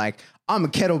 I was like, I'm a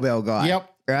kettlebell guy. Yep.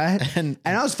 Right. And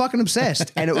I was fucking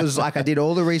obsessed. And it was like, I did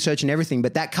all the research and everything,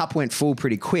 but that cup went full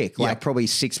pretty quick. Like probably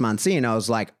 6 months in, I was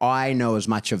like, I know as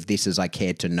much of this as I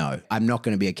cared to know. I'm not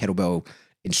going to be a kettlebell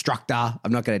instructor.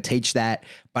 I'm not going to teach that,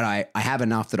 but I have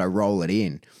enough that I roll it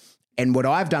in. And what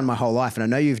I've done my whole life, and I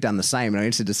know you've done the same, and I'm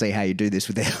interested to see how you do this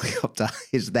with the helicopter,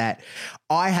 is that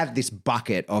I have this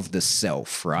bucket of the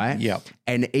self, right? Yep.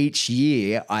 And each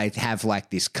year I have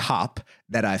like this cup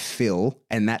that I fill,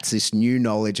 and that's this new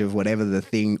knowledge of whatever the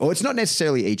thing, or it's not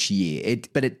necessarily each year,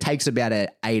 but it takes about an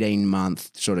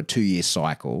 18-month sort of 2-year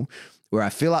cycle where I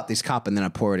fill up this cup and then I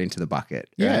pour it into the bucket.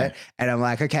 Yeah. Right? And I'm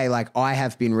like, okay, like I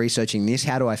have been researching this.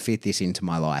 How do I fit this into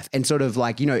my life? And sort of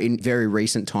like, you know, in very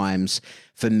recent times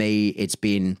for me, it's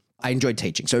been, I enjoyed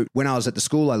teaching. So when I was at the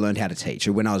school, I learned how to teach.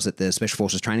 When I was at the Special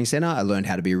Forces Training Center, I learned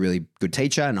how to be a really good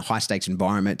teacher in a high stakes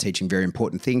environment, teaching very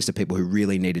important things to people who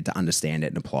really needed to understand it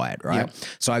and apply it, right? Yep.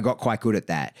 So I got quite good at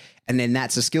that. And then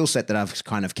that's a skill set that I've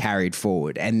kind of carried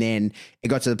forward. And then it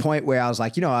got to the point where I was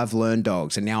like, you know, I've learned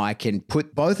dogs and now I can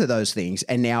put both of those things.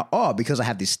 And now, because I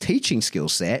have this teaching skill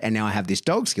set and now I have this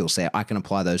dog skill set, I can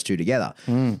apply those two together.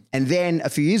 And then a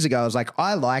few years ago, I was like,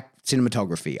 I like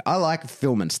cinematography. I like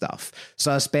film and stuff.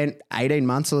 So I spent 18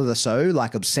 months or so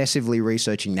like obsessively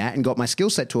researching that and got my skill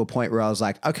set to a point where I was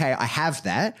like, okay, I have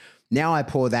that. Now I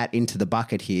pour that into the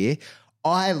bucket here.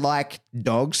 I like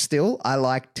dogs still. I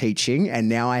like teaching. And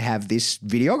now I have this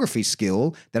videography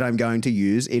skill that I'm going to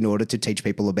use in order to teach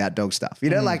people about dog stuff. You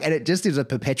know, like, and it just is a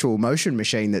perpetual motion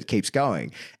machine that keeps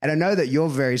going. And I know that you're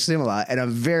very similar. And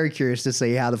I'm very curious to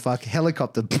see how the fuck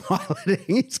helicopter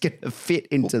piloting is going to fit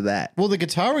into that. Well, the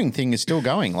guitaring thing is still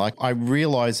going. Like, I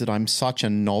realize that I'm such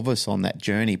a novice on that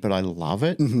journey, but I love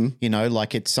it. You know,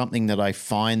 like, it's something that I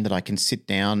find that I can sit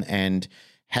down and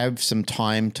have some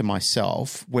time to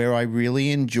myself where I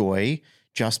really enjoy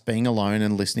just being alone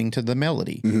and listening to the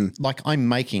melody. Like, I'm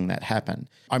making that happen.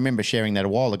 I remember sharing that a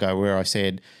while ago where I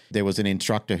said there was an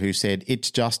instructor who said, it's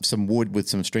just some wood with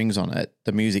some strings on it.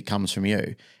 The music comes from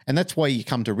you. And that's why you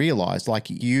come to realize, like,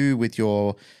 you with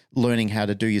your learning how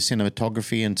to do your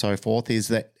cinematography and so forth, is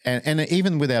that, and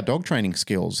even with our dog training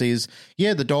skills, is,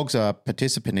 yeah, the dog's a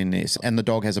participant in this and the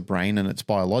dog has a brain and it's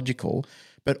biological.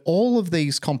 But all of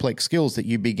these complex skills that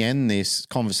you began this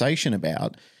conversation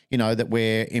about, you know, that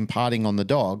we're imparting on the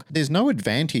dog, there's no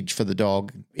advantage for the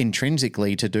dog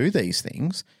intrinsically to do these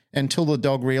things until the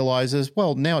dog realizes,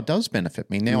 well, now it does benefit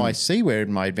me. Now I see where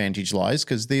my advantage lies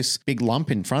because this big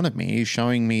lump in front of me is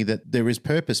showing me that there is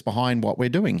purpose behind what we're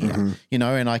doing here, you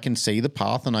know, and I can see the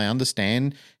path and I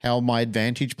understand how my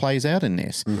advantage plays out in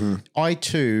this. I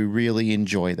too really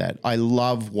enjoy that. I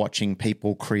love watching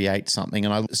people create something,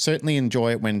 and I certainly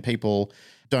enjoy it when people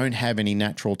don't have any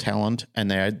natural talent and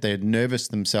they're nervous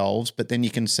themselves, but then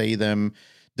you can see them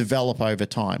develop over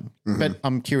time. But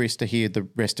I'm curious to hear the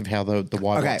rest of how the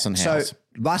Y Watson house. So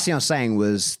last thing I was saying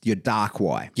was your dark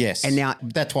Y. Yes. And now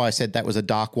that's why I said that was a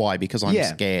dark Y, because I'm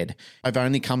scared. I've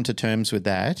only come to terms with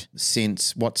that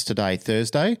since, what's today,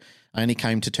 Thursday? I only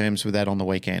came to terms with that on the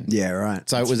weekend. Yeah, right.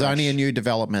 So it was only a new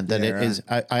development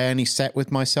that I only sat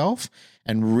with myself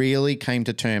and really came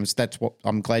to terms. That's what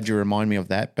I'm glad you remind me of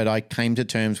that. But I came to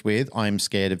terms with I'm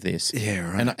scared of this.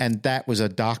 Yeah, right. And that was a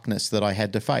darkness that I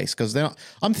had to face because then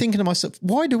I'm thinking to myself,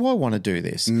 why do I want to do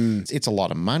this? It's a lot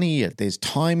of money. There's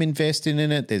time invested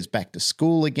in it. There's back to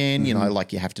school again. You know,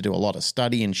 like you have to do a lot of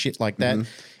study and shit like that.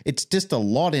 It's just a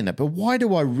lot in it. But why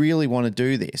do I really want to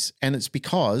do this? And it's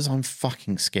because I'm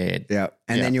fucking scared. Yeah.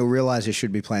 And then you'll realize you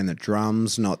should be playing the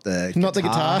drums, not the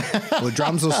guitar. Well, the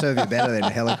drums will serve you better than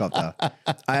a helicopter.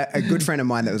 A good friend of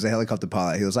mine that was a helicopter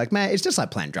pilot, he was like, man, it's just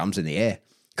like playing drums in the air.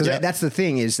 Because that's the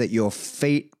thing is that your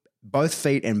feet, both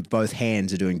feet and both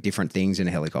hands are doing different things in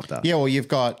a helicopter. Yeah, well, you've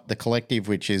got the collective,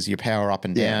 which is your power up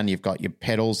and down. You've got your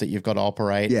pedals that you've got to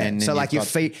operate. Yeah. And So like your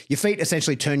feet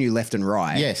essentially turn you left and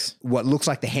right. Yes. What looks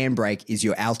like the handbrake is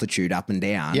your altitude up and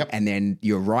down. Yep. And then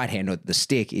your right hand or the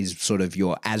stick is sort of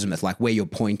your azimuth, like where you're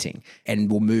pointing,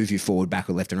 and will move you forward,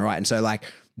 backward, left and right. And so like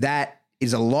that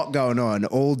is a lot going on,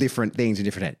 all different things in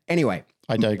different heads. Anyway.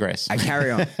 I digress. I carry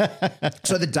on.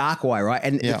 So the dark why, right?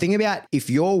 And the thing about if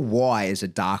your why is a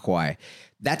dark why,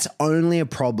 that's only a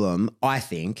problem, I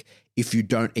think, if you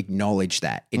don't acknowledge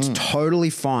that. It's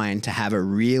totally fine to have a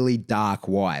really dark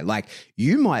why. Like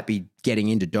you might be getting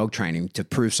into dog training to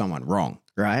prove someone wrong,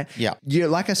 right? Yeah.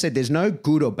 Like I said, there's no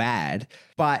good or bad,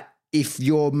 but if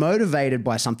you're motivated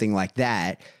by something like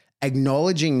that,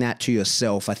 acknowledging that to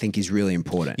yourself, I think, is really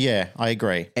important. Yeah, I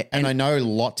agree. And I know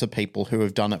lots of people who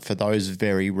have done it for those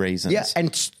very reasons. Yeah,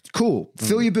 and cool.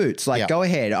 Fill your boots. Like, go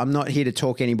ahead. I'm not here to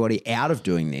talk anybody out of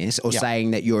doing this or saying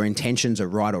that your intentions are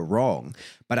right or wrong.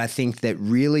 But I think that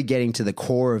really getting to the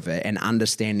core of it and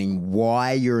understanding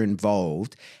why you're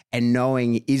involved and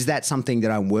knowing, is that something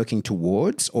that I'm working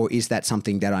towards or is that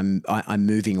something that I'm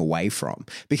moving away from?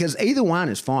 Because either one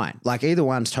is fine. Like either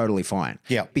one's totally fine.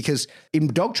 Yeah. Because in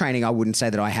dog training, I wouldn't say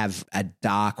that I have a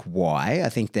dark why. I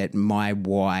think that my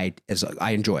why is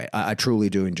I enjoy it. I truly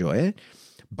do enjoy it.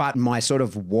 But my sort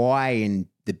of why in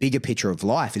the bigger picture of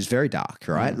life is very dark,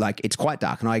 right? Like it's quite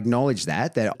dark. And I acknowledge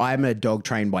that I'm a dog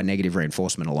trained by negative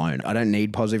reinforcement alone. I don't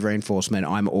need positive reinforcement.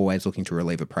 I'm always looking to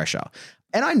relieve a pressure.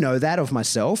 And I know that of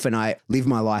myself and I live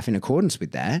my life in accordance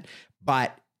with that.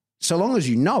 But so long as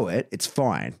you know it, it's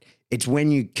fine. It's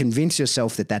when you convince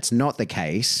yourself that that's not the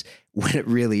case, when it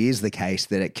really is the case,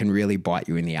 that it can really bite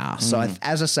you in the ass. So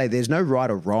as I say, there's no right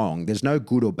or wrong. There's no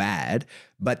good or bad,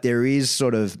 but there is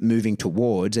sort of moving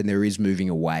towards and there is moving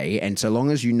away. And so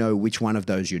long as you know which one of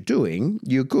those you're doing,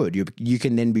 you're good. You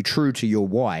can then be true to your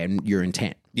why and your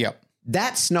intent. Yep.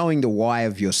 That's knowing the why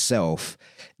of yourself.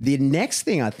 The next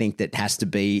thing I think that has to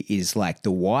be is like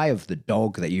the why of the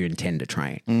dog that you intend to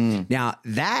train. Now,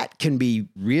 that can be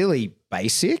really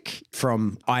basic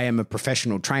from I am a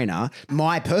professional trainer.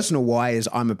 My personal why is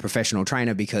I'm a professional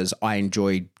trainer because I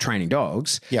enjoy training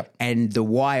dogs. Yep. And the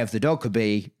why of the dog could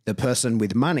be the person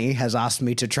with money has asked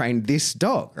me to train this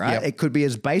dog, right? Yep. It could be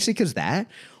as basic as that.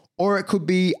 Or it could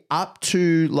be up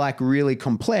to like really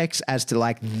complex as to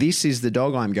like, this is the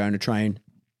dog I'm going to train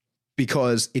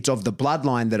because it's of the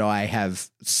bloodline that I have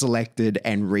selected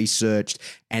and researched,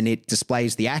 and it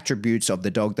displays the attributes of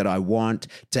the dog that I want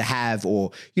to have,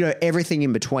 or, you know, everything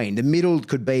in between. The middle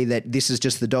could be that this is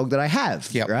just the dog that I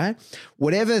have, right?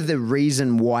 Whatever the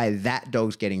reason why that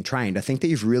dog's getting trained, I think that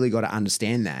you've really got to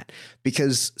understand that,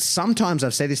 because sometimes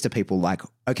I've said this to people like,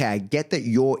 okay, I get that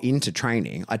you're into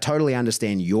training. I totally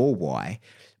understand your why,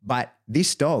 but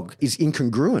this dog is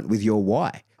incongruent with your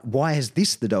why. Why is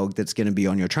this the dog that's going to be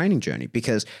on your training journey?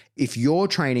 Because if you're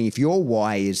training, if your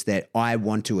why is that I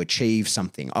want to achieve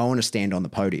something, I want to stand on the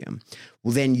podium,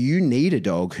 well, then you need a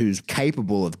dog who's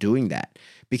capable of doing that.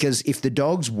 Because if the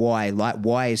dog's why, like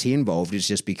why is he involved, is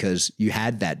just because you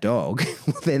had that dog,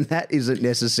 then that isn't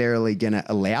necessarily going to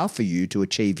allow for you to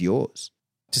achieve yours.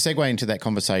 To segue into that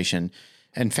conversation,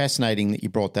 and fascinating that you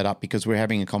brought that up because we're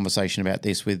having a conversation about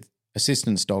this with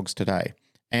assistance dogs today.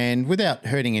 And without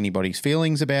hurting anybody's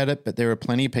feelings about it, but there are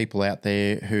plenty of people out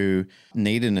there who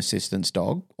need an assistance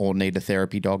dog or need a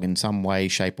therapy dog in some way,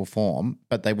 shape or form,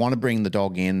 but they want to bring the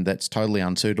dog in that's totally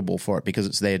unsuitable for it because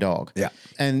it's their dog. Yeah.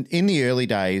 And in the early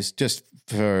days, just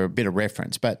for a bit of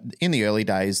reference, but in the early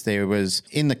days, there was,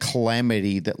 in the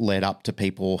calamity that led up to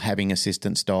people having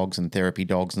assistance dogs and therapy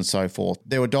dogs and so forth,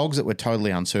 there were dogs that were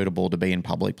totally unsuitable to be in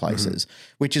public places,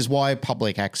 which is why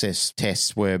public access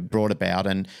tests were brought about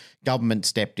and government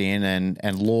stepped in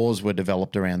and laws were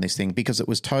developed around this thing because it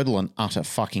was total and utter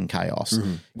fucking chaos,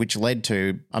 which led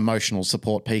to emotional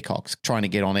support peacocks trying to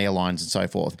get on airlines and so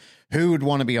forth. Who would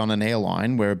want to be on an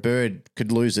airline where a bird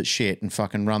could lose its shit and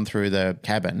fucking run through the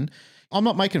cabin, I'm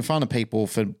not making fun of people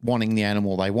for wanting the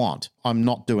animal they want. I'm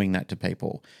not doing that to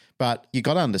people. But you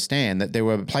got to understand that there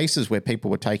were places where people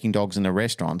were taking dogs into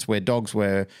restaurants where dogs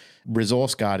were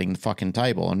resource guarding the fucking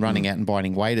table and running out and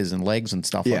biting waiters and legs and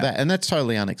stuff like that. And that's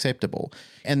totally unacceptable.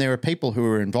 And there are people who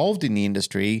are involved in the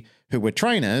industry who were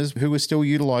trainers who were still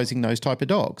utilizing those type of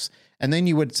dogs. And then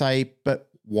you would say, but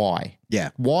why? Yeah.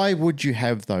 Why would you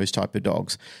have those type of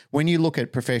dogs? When you look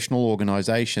at professional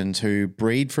organizations who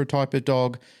breed for a type of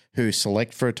dog, who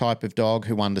select for a type of dog,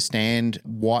 who understand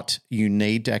what you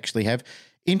need to actually have.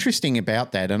 Interesting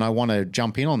about that, and I want to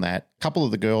jump in on that, a couple of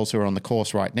the girls who are on the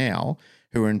course right now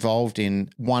who are involved in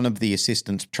one of the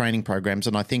assistance training programs,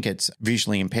 and I think it's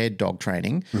visually impaired dog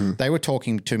training, they were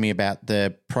talking to me about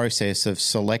the process of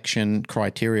selection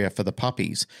criteria for the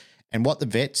puppies. And what the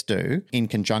vets do in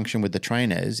conjunction with the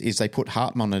trainers is they put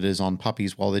heart monitors on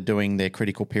puppies while they're doing their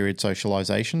critical period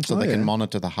socialization so they can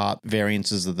monitor the heart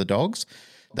variances of the dogs.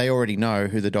 They already know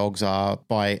who the dogs are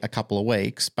by a couple of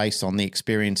weeks based on the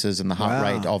experiences and the heart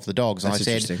rate of the dogs. And That's I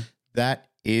said, interesting. that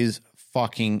is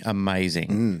fucking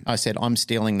amazing. I said, I'm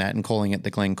stealing that and calling it the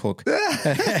Glenn Cook.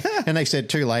 And they said,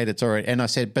 too late, it's all right. And I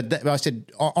said, I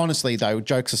said, honestly though,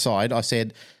 jokes aside, I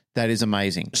said, that is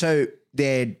amazing. So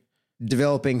they're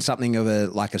developing something of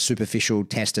a superficial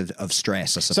test of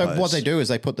stress, I suppose. So what they do is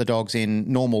they put the dogs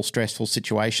in normal stressful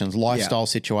situations, lifestyle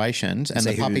situations, and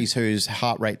the puppies whose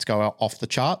heart rates go off the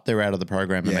chart, they're out of the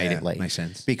program immediately. Makes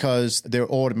sense. Because they're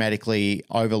automatically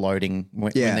overloading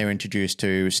when they're introduced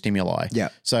to stimuli. Yeah.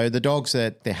 So the dogs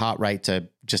that their heart rates are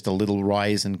just a little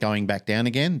rise and going back down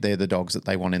again, they're the dogs that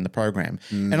they want in the program.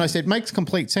 And I said, makes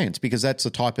complete sense because that's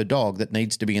the type of dog that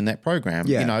needs to be in that program.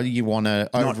 Yeah. You know, you want to...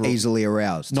 Not easily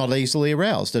aroused. Not easily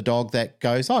aroused. A dog that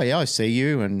goes, oh yeah, I see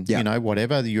you, and you know,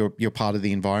 whatever, you're part of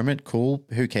the environment. Cool.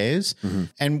 Who cares?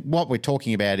 And what we're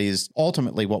talking about is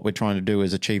ultimately what we're trying to do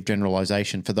is achieve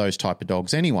generalization for those type of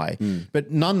dogs anyway.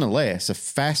 But nonetheless, a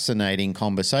fascinating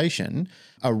conversation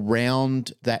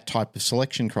around that type of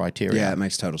selection criteria. Yeah, it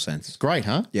makes total sense. Great,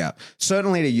 huh? Yeah.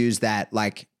 Certainly to use that,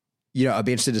 like, you know, I'd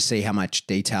be interested to see how much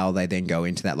detail they then go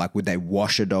into that. Like, would they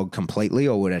wash a dog completely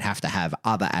or would it have to have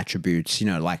other attributes? You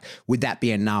know, like, would that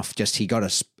be enough? Just he got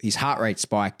his heart rate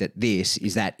spiked at this.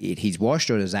 Is that it? He's washed,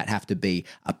 or does that have to be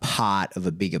a part of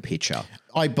a bigger picture?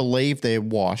 I believe they're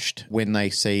washed when they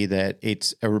see that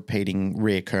it's a repeating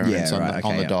reoccurrence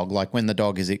on the dog. Like when the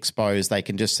dog is exposed, they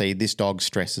can just see this dog's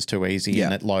stress is too easy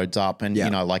and it loads up. And, you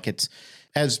know, like it's,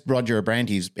 as Roger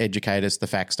Abrantes educated us, the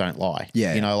facts don't lie.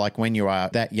 Yeah. You know, like when you are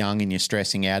that young and you're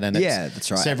stressing out and it's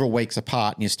that's right. several weeks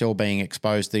apart and you're still being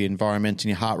exposed to the environment and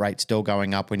your heart rate's still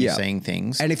going up when you're seeing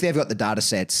things. And if they've got the data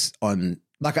sets on,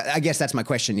 like, I guess that's my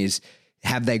question is,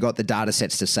 have they got the data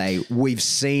sets to say, we've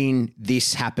seen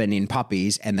this happen in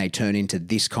puppies and they turn into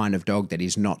this kind of dog that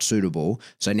is not suitable,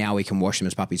 so now we can wash them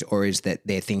as puppies? Or is that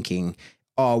they're thinking,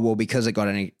 oh, well, because it got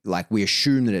any, like, we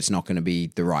assume that it's not going to be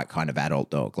the right kind of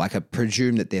adult dog. Like, I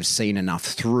presume that they've seen enough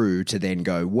through to then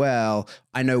go, well,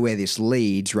 I know where this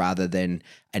leads, rather than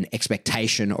an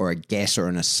expectation or a guess or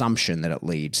an assumption that it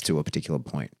leads to a particular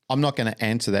point. I'm not going to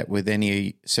answer that with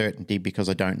any certainty because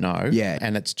I don't know. Yeah.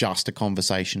 And it's just a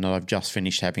conversation that I've just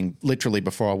finished having literally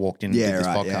before I walked into this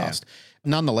podcast.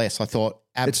 Nonetheless, I thought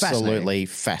absolutely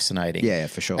fascinating. Yeah,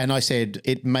 for sure. And I said,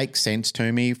 it makes sense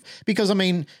to me because, I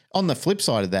mean, on the flip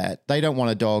side of that, they don't want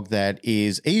a dog that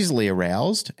is easily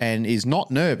aroused and is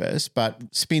not nervous, but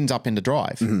spins up into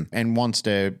drive and wants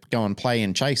to go and play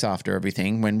and chase after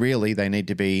everything when really they need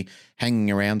to be hanging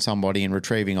around somebody and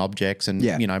retrieving objects and,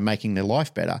 you know, making their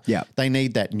life better. Yeah. They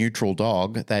need that neutral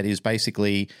dog that is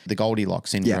basically the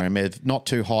Goldilocks syndrome of not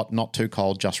too hot, not too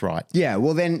cold, just right. Yeah,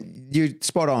 well, then you're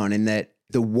spot on in that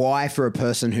the why for a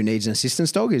person who needs an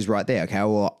assistance dog is right there. Okay,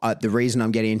 well, the reason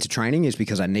I'm getting into training is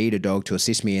because I need a dog to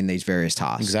assist me in these various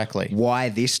tasks. Exactly. Why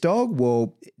this dog?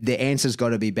 Well, the answer's got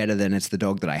to be better than it's the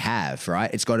dog that I have,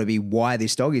 right? It's got to be why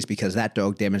this dog is because that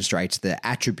dog demonstrates the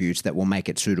attributes that will make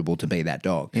it suitable to be that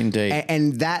dog. Indeed.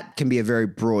 And that can be a very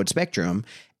broad spectrum.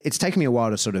 It's taken me a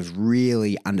while to sort of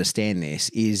really understand this,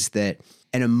 is that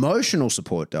an emotional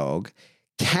support dog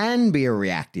can be a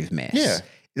reactive mess. Yeah.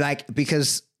 Like,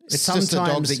 because It's sometimes just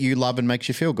a dog that you love and makes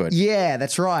you feel good. Yeah,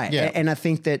 that's right. Yeah. And I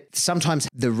think that sometimes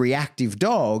the reactive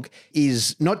dog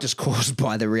is not just caused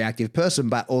by the reactive person,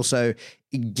 but also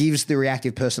it gives the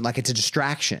reactive person, like, it's a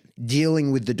distraction.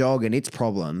 Dealing with the dog and its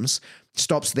problems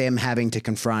stops them having to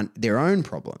confront their own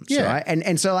problems, right?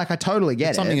 And so, like, I totally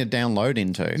get It's something to download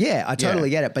into. Yeah, I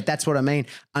totally get it. But that's what I mean.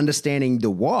 Understanding the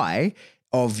why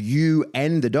of you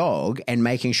and the dog and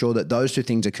making sure that those two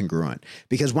things are congruent.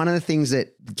 Because one of the things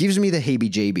that gives me the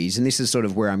heebie-jeebies, and this is sort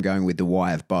of where I'm going with the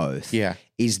why of both,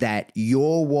 is that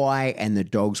your why and the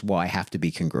dog's why have to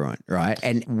be congruent, right?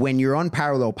 And when you're on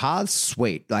parallel paths,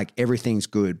 sweet, like everything's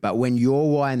good. But when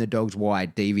your why and the dog's why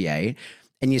deviate,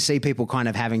 and you see people kind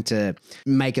of having to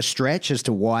make a stretch as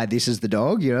to why this is the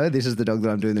dog, this is the dog that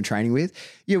I'm doing the training with.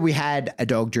 We had a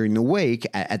dog during the week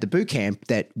at the boot camp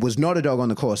that was not a dog on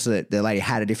the course. So the lady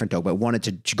had a different dog, but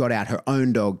she got out her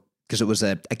own dog because it was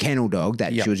a kennel dog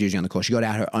that she was using on the course. She got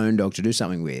out her own dog to do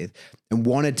something with and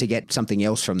wanted to get something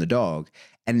else from the dog.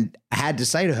 And I had to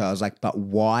say to her, I was like, but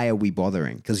why are we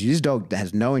bothering? Because this dog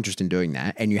has no interest in doing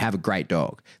that, and you have a great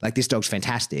dog. Like, this dog's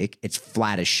fantastic. It's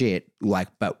flat as shit. Like,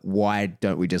 but why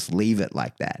don't we just leave it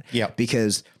like that? Yeah.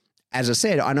 Because, as I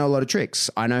said, I know a lot of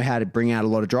tricks. I know how to bring out a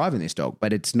lot of drive in this dog,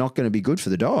 but it's not going to be good for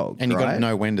the dog. And you got right? to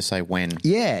know when to say when.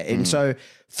 Yeah. And so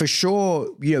for sure,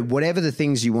 whatever the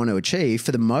things you want to achieve,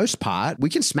 for the most part, we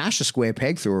can smash a square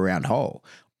peg through a round hole,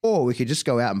 or we could just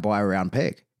go out and buy a round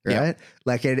peg. Right. Yep.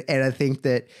 Like, and I think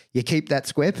that you keep that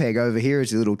square peg over here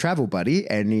as your little travel buddy,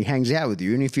 and he hangs out with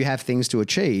you. And if you have things to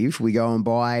achieve, we go and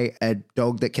buy a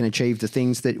dog that can achieve the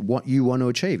things that you want to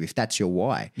achieve, if that's your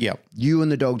why. Yep. You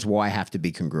and the dog's why have to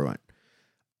be congruent.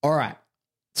 All right.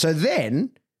 So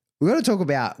then we've got to talk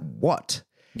about what.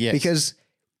 Yes. Because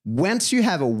once you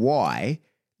have a why,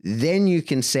 then you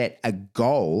can set a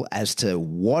goal as to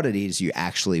what it is you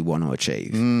actually want to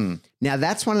achieve. Now,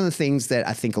 that's one of the things that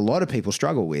I think a lot of people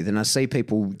struggle with. And I see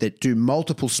people that do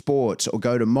multiple sports or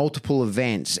go to multiple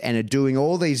events and are doing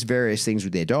all these various things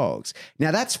with their dogs.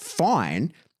 Now, that's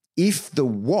fine if the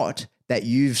what that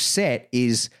you've set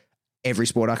is every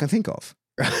sport I can think of,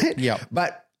 right? Yep.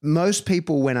 But most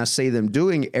people, when I see them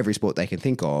doing every sport they can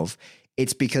think of,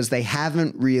 it's because they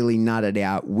haven't really nutted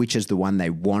out which is the one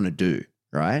they want to do.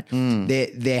 Right?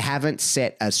 They haven't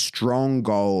set a strong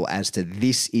goal as to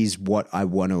this is what I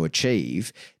want to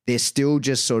achieve. They're still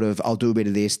just sort of, I'll do a bit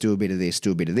of this, do a bit of this,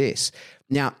 do a bit of this.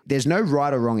 Now, there's no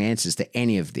right or wrong answers to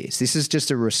any of this. This is just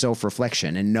a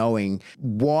self-reflection and knowing,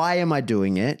 why am I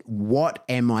doing it? What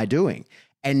am I doing?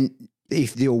 And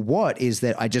if your what is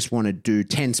that I just want to do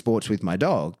 10 sports with my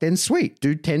dog, then sweet,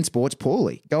 do 10 sports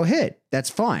poorly. Go ahead. That's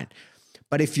fine.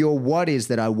 But if your what is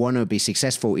that I want to be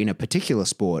successful in a particular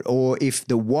sport, or if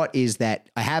the what is that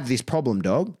I have this problem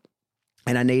dog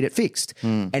and I need it fixed.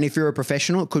 And if you're a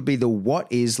professional, it could be the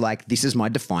what is like, this is my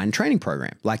defined training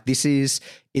program. Like, this is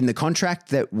in the contract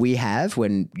that we have.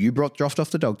 When you dropped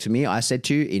off the dog to me, I said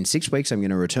to you, in 6 weeks, I'm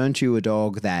going to return to you a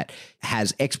dog that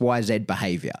has X, Y, Z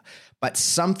behavior. But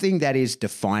something that is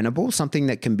definable, something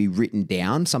that can be written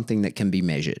down, something that can be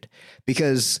measured.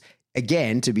 Because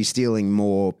again, to be stealing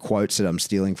more quotes that I'm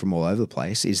stealing from all over the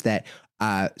place, is that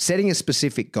setting a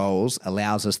specific goals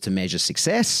allows us to measure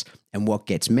success, and what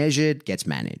gets measured gets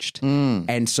managed.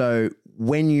 And so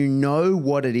when you know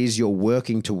what it is you're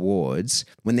working towards,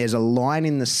 when there's a line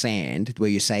in the sand where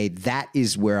you say, that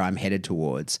is where I'm headed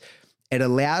towards, it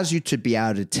allows you to be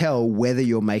able to tell whether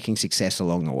you're making success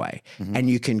along the way. And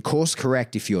you can course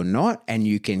correct if you're not, and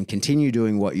you can continue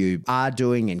doing what you are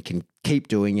doing and can keep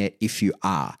doing it if you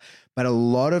are. But a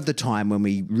lot of the time when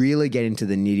we really get into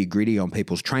the nitty gritty on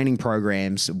people's training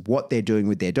programs, what they're doing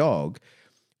with their dog,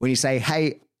 when you say,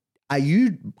 hey, are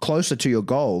you closer to your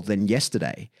goal than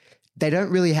yesterday? They don't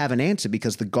really have an answer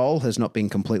because the goal has not been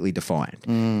completely defined.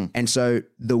 And so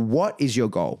the what is your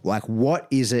goal? Like, what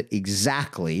is it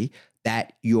exactly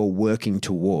that you're working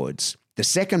towards? The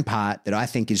second part that I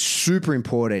think is super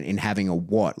important in having a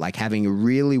what, like having a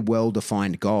really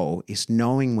well-defined goal, is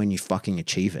knowing when you fucking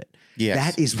achieve it. Yes.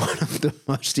 That is one of the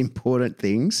most important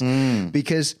things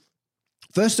because,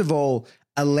 first of all,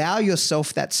 allow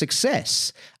yourself that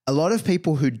success. A lot of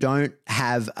people who don't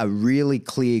have a really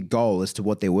clear goal as to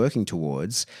what they're working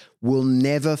towards will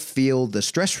never feel the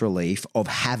stress relief of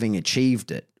having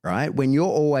achieved it, right? When you're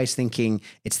always thinking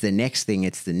it's the next thing,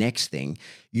 it's the next thing,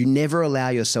 you never allow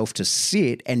yourself to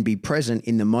sit and be present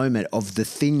in the moment of the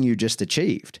thing you just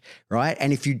achieved, right?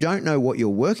 And if you don't know what you're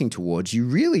working towards, you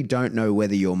really don't know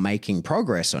whether you're making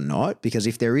progress or not, because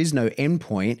if there is no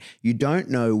endpoint, you don't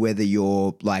know whether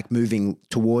you're like moving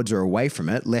towards or away from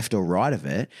it, left or right of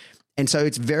it. And so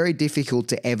it's very difficult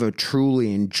to ever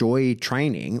truly enjoy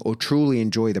training or truly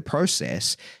enjoy the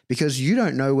process because you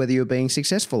don't know whether you're being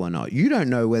successful or not. You don't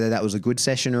know whether that was a good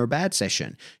session or a bad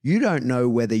session. You don't know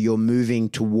whether you're moving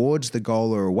towards the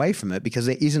goal or away from it because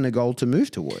there isn't a goal to move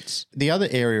towards. The other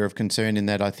area of concern in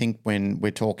that, I think, when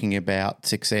we're talking about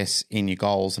success in your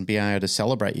goals and being able to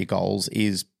celebrate your goals,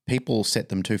 is people set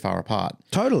them too far apart.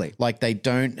 Totally. Like they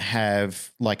don't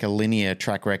have like a linear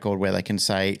track record where they can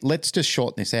say, let's just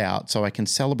shorten this out so I can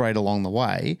celebrate along the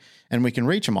way and we can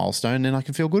reach a milestone and I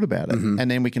can feel good about it.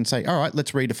 And then we can say, all right,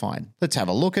 let's redefine. Let's have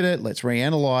a look at it. Let's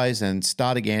reanalyze and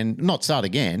start again. Not start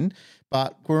again,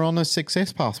 but we're on a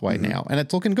success pathway now and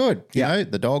it's looking good. You know,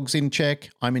 the dog's in check.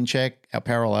 I'm in check. Our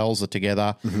parallels are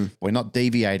together. We're not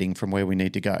deviating from where we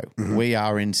need to go. We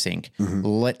are in sync.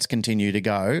 Let's continue to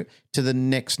go to the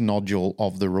next nodule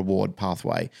of the reward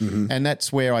pathway. And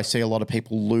that's where I see a lot of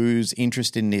people lose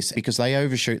interest in this because they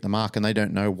overshoot the mark and they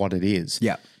don't know what it is.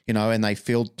 Yeah. You know, and they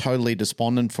feel totally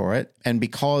despondent for it. And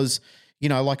because, you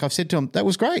know, like I've said to them, that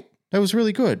was great. That was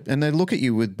really good. And they look at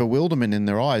you with bewilderment in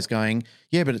their eyes going,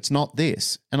 yeah, but it's not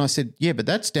this. And I said, yeah, but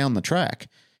that's down the track.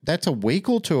 That's a week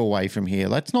or two away from here.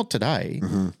 That's not today.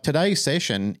 Today's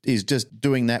session is just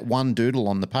doing that one doodle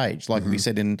on the page, like we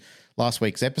said in last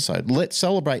week's episode. Let's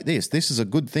celebrate this. This is a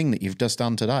good thing that you've just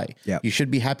done today. Yep. You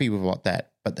should be happy with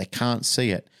but they can't see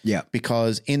it. Yeah.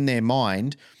 Because in their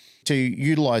mind, to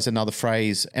utilize another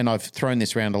phrase, and I've thrown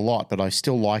this around a lot, but I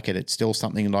still like it. It's still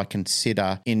something that I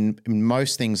consider in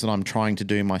most things that I'm trying to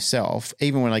do myself.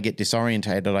 Even when I get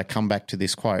disorientated, I come back to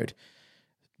this quote,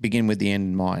 begin with the end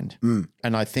in mind.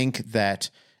 And I think that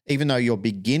even though you're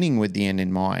beginning with the end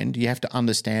in mind, you have to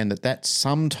understand that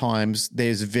sometimes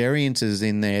there's variances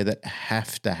in there that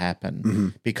have to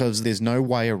happen because there's no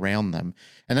way around them.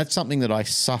 And that's something that I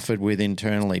suffered with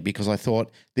internally because I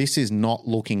thought this is not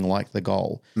looking like the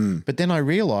goal. But then I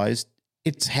realized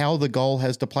it's how the goal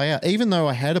has to play out. Even though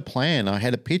I had a plan, I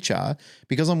had a picture,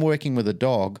 because I'm working with a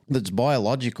dog that's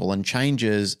biological and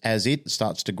changes as it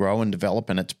starts to grow and develop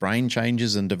and its brain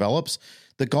changes and develops,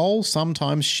 the goal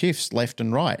sometimes shifts left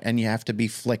and right and you have to be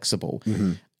flexible.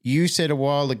 You said a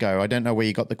while ago, I don't know where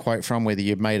you got the quote from, whether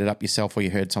you made it up yourself or you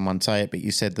heard someone say it, but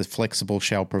you said the flexible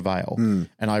shall prevail.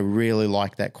 And I really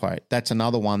like that quote. That's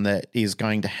another one that is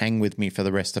going to hang with me for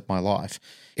the rest of my life.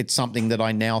 It's something that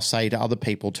I now say to other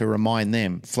people to remind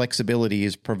them flexibility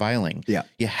is prevailing. Yeah.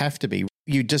 You have to be.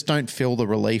 You just don't feel the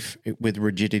relief with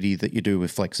rigidity that you do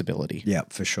with flexibility. Yeah,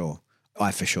 for sure.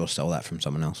 I for sure stole that from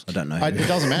someone else. I don't know who. It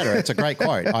doesn't matter. It's a great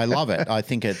quote. I love it. I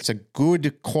think it's a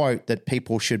good quote that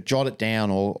people should jot it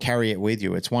down or carry it with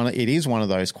you. It is one of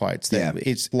those quotes that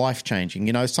it's life-changing.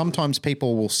 You know, sometimes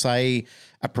people will say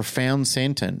a profound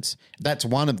sentence. That's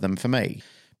one of them for me.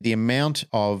 The amount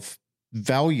of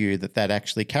value that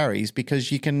actually carries, because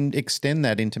you can extend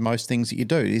that into most things that you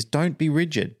do, is don't be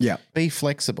rigid. Yeah. Be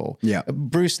flexible. Yeah.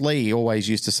 Bruce Lee always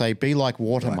used to say, be like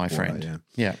water, my friend.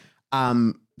 Yeah.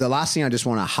 The last thing I just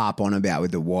want to harp on about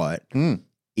with the what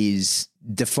is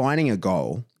defining a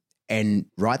goal and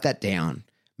write that down.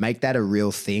 Make that a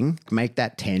real thing. Make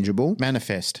that tangible.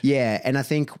 Manifest. Yeah. And I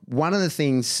think one of the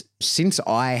things, since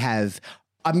I'm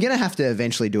going to have to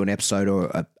eventually do an episode or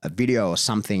a video or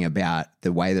something about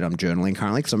the way that I'm journaling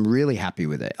currently, because I'm really happy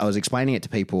with it. I was explaining it to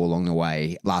people along the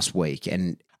way last week,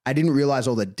 and I didn't realize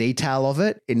all the detail of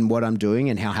it in what I'm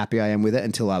doing and how happy I am with it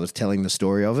until I was telling the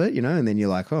story of it, you know, and then you're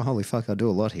like, oh, holy fuck, I do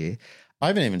a lot here. I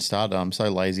haven't even started. I'm so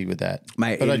lazy with that.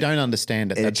 Mate, but I don't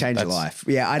understand it. It changed your life.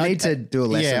 Yeah, I need to do a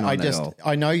lesson on it all.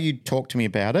 I know you talk to me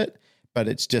about it, but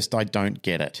it's just I don't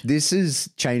get it. This has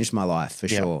changed my life for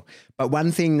sure. But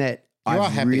one thing that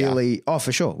I've really,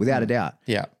 for sure, without a doubt.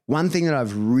 Yeah. One thing that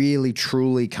I've really,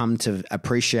 truly come to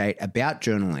appreciate about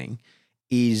journaling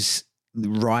is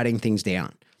writing things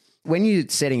down. When you're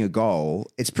setting a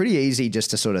goal, it's pretty easy just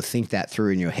to sort of think that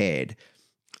through in your head.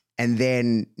 And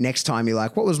then next time you're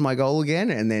like, what was my goal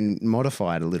again? And then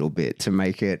modify it a little bit to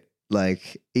make it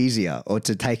like easier, or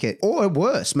to take it, or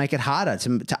worse, make it harder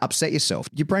to upset yourself.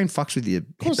 Your brain fucks with you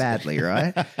badly,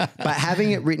 right? But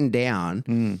having it written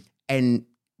down, and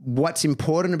what's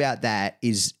important about that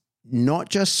is not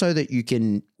just so that you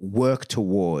can work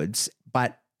towards,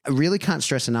 but I really can't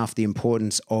stress enough the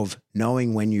importance of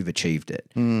knowing when you've achieved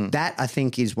it. That, I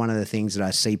think, is one of the things that I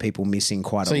see people missing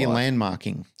quite a lot. So you're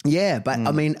landmarking. Yeah, but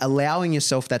I mean, allowing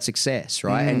yourself that success,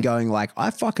 right? And going like, I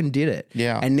fucking did it.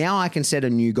 Yeah. And now I can set a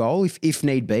new goal if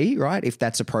need be, right? If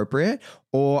that's appropriate,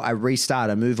 or I restart,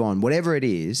 I move on, whatever it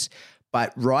is.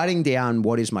 But writing down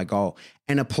what is my goal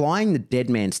and applying the dead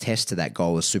man's test to that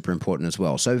goal is super important as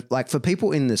well. So like for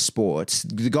people in the sports,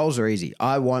 the goals are easy.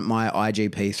 I want my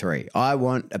IGP 3. I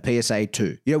want a PSA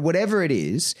 2. You know, whatever it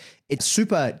is, it's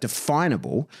super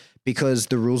definable because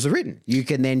the rules are written. You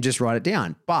can then just write it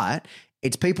down. But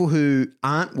it's people who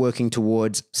aren't working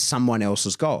towards someone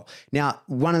else's goal. Now,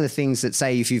 one of the things that,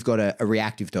 say if you've got a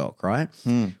reactive dog, right?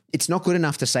 it's not good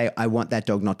enough to say, I want that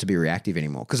dog not to be reactive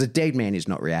anymore, because a dead man is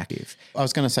not reactive. I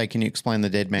was going to say, can you explain the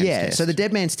dead man's test? So the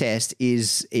dead man's test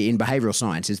is, in behavioral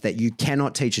science, is that you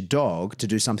cannot teach a dog to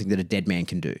do something that a dead man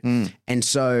can do. And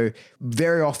so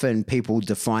very often people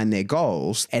define their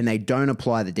goals and they don't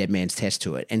apply the dead man's test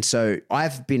to it. And so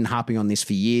I've been harping on this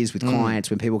for years with clients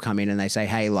when people come in and they say,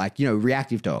 hey, like,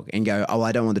 reactive dog, and go, oh,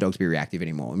 I don't want the dog to be reactive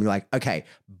anymore. And you're like, okay,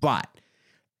 but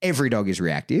every dog is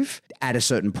reactive at a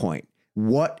certain point.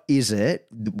 What is it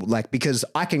like? Because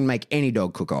I can make any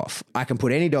dog cook off. I can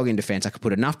put any dog in defense. I can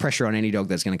put enough pressure on any dog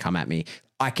that's going to come at me.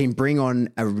 I can bring on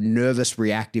a nervous,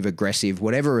 reactive, aggressive,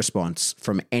 whatever response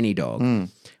from any dog.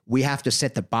 We have to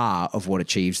set the bar of what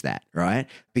achieves that, right?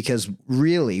 Because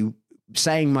really,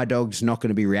 saying my dog's not going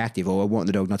to be reactive, or I want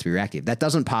the dog not to be reactive, that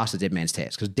doesn't pass the dead man's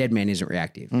test, because dead man isn't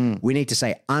reactive. We need to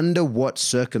say, under what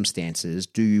circumstances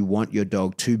do you want your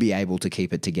dog to be able to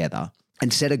keep it together,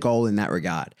 and set a goal in that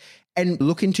regard. And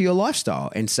look into your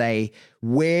lifestyle and say,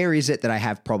 where is it that I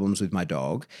have problems with my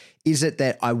dog? Is it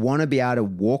that I want to be able to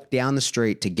walk down the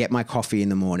street to get my coffee in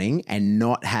the morning and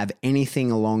not have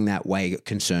anything along that way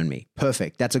concern me?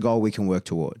 Perfect. That's a goal we can work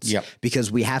towards. Yep.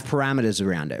 Because we have parameters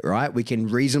around it, right? We can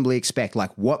reasonably expect,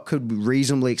 like, what could we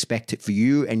reasonably expect for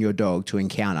you and your dog to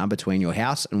encounter between your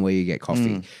house and where you get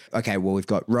coffee? Okay, well, we've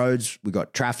got roads, we've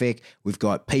got traffic, we've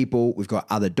got people, we've got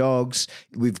other dogs,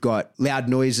 we've got loud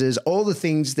noises, all the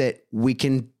things that we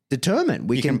can determine.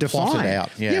 We can plot define. it out.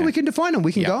 Yeah. We can define them.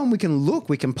 We can go and we can look,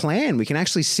 we can plan, we can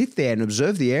actually sit there and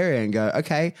observe the area and go,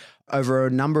 okay, over a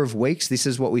number of weeks, this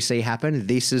is what we see happen.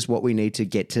 This is what we need to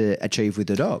get to achieve with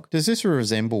the dog. Does this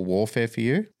resemble warfare for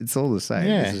you? It's all the same.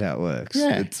 Yeah. This is how it works.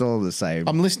 Yeah. It's all the same.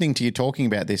 I'm listening to you talking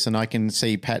about this and I can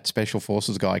see Pat Special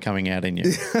Forces guy coming out in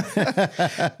you.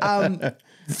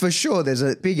 For sure, there's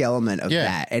a big element of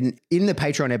that. And in the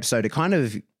Patreon episode, it kind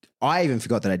of, I even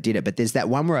forgot that I did it, but there's that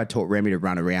one where I taught Remy to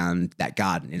run around that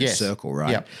garden in a circle, right?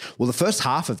 Yep. Well, the first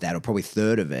half of that, or probably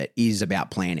third of it, is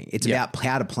about planning. It's about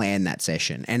how to plan that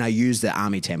session. And I use the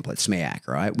Army template, SMEAC,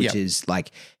 right? Which is like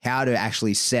how to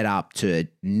actually set up to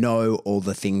know all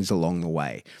the things along the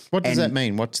way. What does that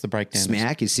mean? What's the breakdown?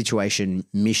 SMEAC is situation,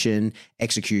 mission,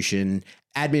 execution,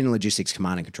 admin and logistics,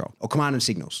 command and control, or command and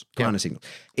signals. Command and signals.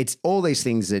 It's all these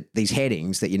things, these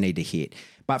headings that you need to hit.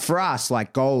 But for us,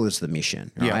 like, goal is the mission,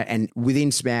 right? Yeah. And within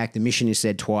SMEAC, the mission is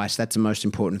said twice. That's the most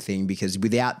important thing, because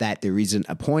without that, there isn't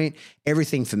a point.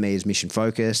 Everything for me is mission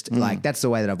focused. Like, that's the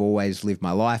way that I've always lived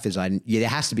my life. Is there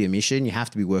has to be a mission. You have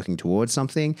to be working towards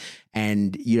something,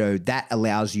 and that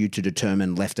allows you to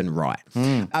determine left and right.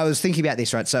 I was thinking about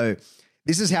this, right? So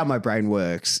this is how my brain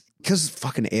works. Because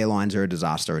fucking airlines are a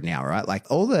disaster now, right? Like,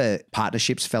 all the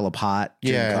partnerships fell apart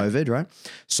during COVID, right?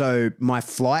 So my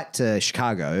flight to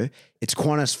Chicago, it's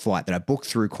Qantas flight that I booked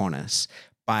through Qantas,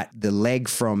 but the leg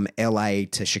from LA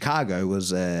to Chicago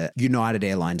was a United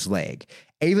Airlines leg.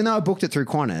 Even though I booked it through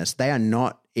Qantas, they are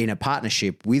not in a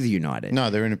partnership with United.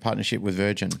 No, they're in a partnership with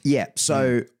Virgin. Yeah.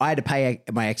 So I had to pay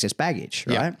my excess baggage,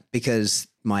 right? Because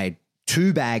my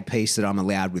 2-bag piece that I'm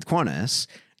allowed with Qantas,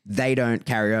 they don't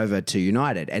carry over to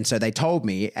United. And so they told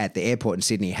me at the airport in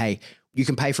Sydney, hey, you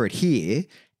can pay for it here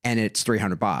and it's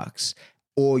 $300,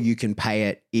 or you can pay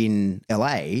it in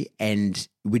LA and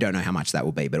we don't know how much that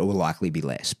will be, but it will likely be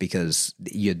less because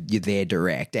you're there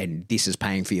direct and this is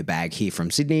paying for your bag here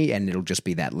from Sydney and it'll just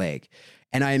be that leg.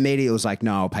 And I immediately was like,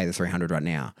 no, I'll pay the $300 right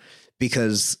now,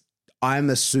 because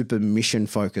I'm a super mission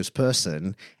focused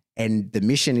person and the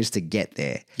mission is to get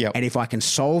there. Yep. And if I can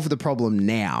solve the problem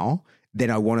now, then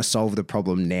I want to solve the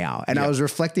problem now. And I was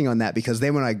reflecting on that, because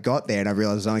then when I got there and I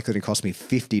realized it only going to cost me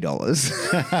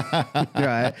 $50,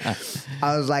 right?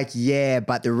 I was like, yeah,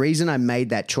 but the reason I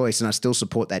made that choice, and I still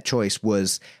support that choice,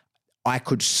 was I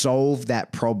could solve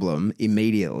that problem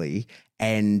immediately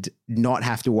and not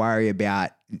have to worry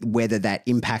about whether that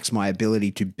impacts my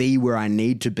ability to be where I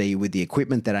need to be with the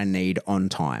equipment that I need on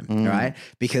time, right?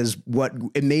 Because what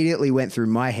immediately went through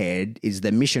my head is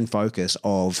the mission focus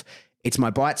of, it's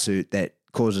my bite suit that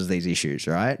causes these issues,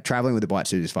 right? Traveling with a bite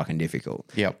suit is fucking difficult.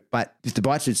 Yep. But if the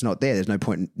bite suit's not there, there's no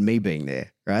point in me being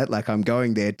there, right? Like, I'm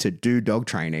going there to do dog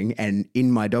training, and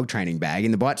in my dog training bag, in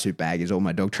the bite suit bag, is all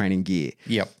my dog training gear.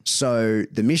 Yep. So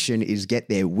the mission is get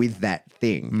there with that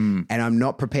thing. And I'm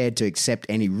not prepared to accept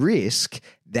any risk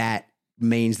that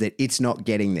means that it's not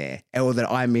getting there, or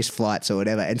that I miss flights or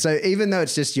whatever. And so even though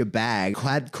it's just your bag,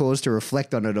 I had cause to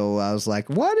reflect on it all. I was like,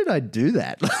 why did I do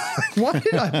that? Why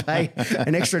did I pay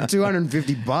an extra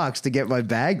 $250 to get my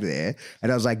bag there?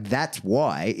 And I was like, that's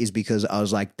why, is because I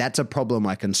was like, that's a problem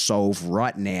I can solve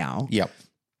right now. Yep.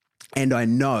 And I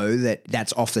know that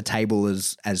that's off the table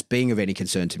as being of any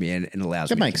concern to me and allows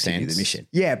That me to makes continue sense. the mission.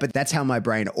 Yeah, but that's how my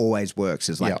brain always works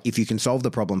is like, Yeah. if you can solve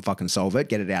the problem, fucking solve it,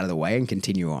 get it out of the way and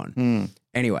continue on.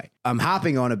 Anyway, I'm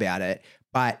harping on about it,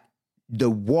 but the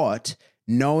what,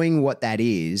 knowing what that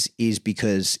is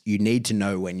because you need to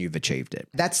know when you've achieved it.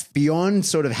 That's beyond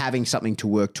sort of having something to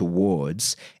work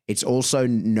towards. It's also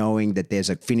knowing that there's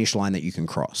a finish line that you can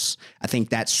cross. I think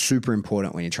that's super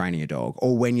important when you're training a dog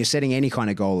or when you're setting any kind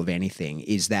of goal of anything,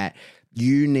 is that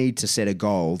you need to set a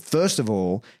goal, first of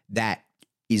all, that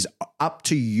is up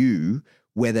to you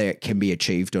whether it can be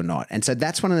achieved or not. And so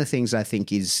that's one of the things I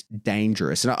think is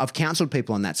dangerous. And I've counseled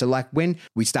people on that. So like when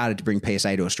we started to bring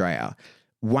PSA to Australia,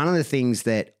 one of the things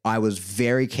that I was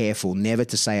very careful never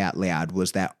to say out loud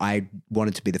was that I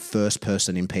wanted to be the first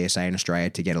person in PSA in Australia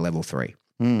to get a level 3.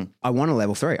 I want a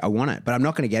level 3. I want it, but I'm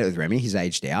not going to get it with Remy. He's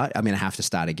aged out. I'm going to have to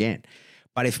start again.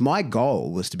 But if my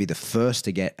goal was to be the first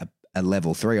to get a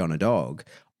level 3 on a dog,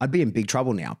 I'd be in big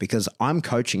trouble now because I'm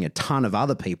coaching a ton of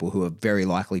other people who are very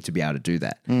likely to be able to do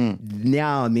that.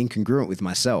 Now I'm incongruent with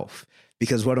myself.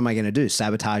 Because what am I going to do?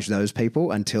 Sabotage those people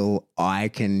until I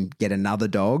can get another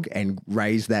dog and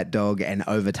raise that dog and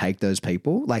overtake those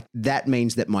people? Like that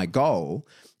means that my goal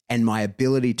and my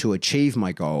ability to achieve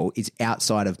my goal is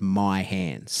outside of my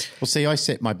hands. Well, see, I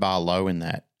set my bar low in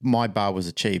that. My bar was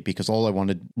achieved because all I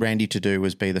wanted Randy to do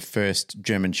was be the first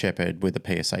German Shepherd with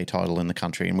a PSA title in the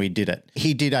country, and we did it.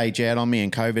 He did age out on me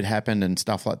and COVID happened and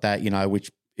stuff like that,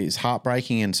 which is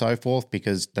heartbreaking and so forth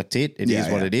because that's it. It is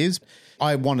what it is.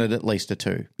 I wanted at least a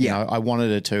 2. I wanted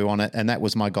a 2 on it, and that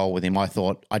was my goal with him. I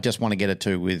thought, I just want to get a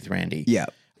 2 with Randy. Yeah.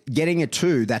 Getting a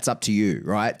 2, that's up to you,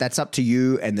 right? That's up to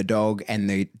you and the dog and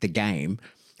the game.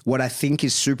 What I think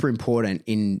is super important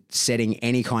in setting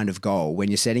any kind of goal, when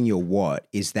you're setting your what,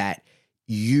 is that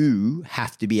you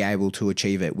have to be able to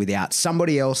achieve it without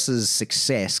somebody else's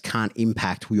success can't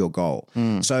impact your goal.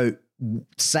 So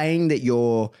saying that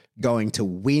you're going to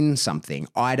win something,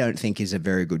 I don't think is a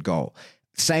very good goal.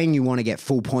 Saying you want to get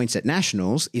full points at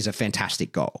nationals is a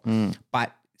fantastic goal.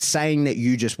 But saying that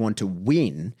you just want to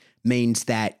win means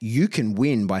that you can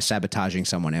win by sabotaging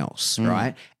someone else,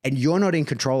 right? And you're not in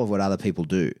control of what other people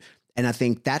do. And I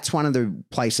think that's one of the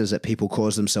places that people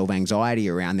cause themselves anxiety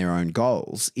around their own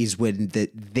goals is when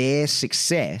their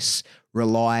success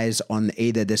relies on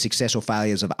either the success or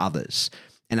failures of others.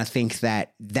 And I think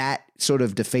that sort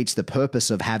of defeats the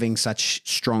purpose of having such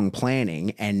strong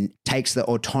planning and takes the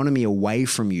autonomy away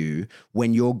from you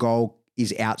when your goal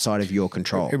is outside of your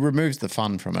control. It removes the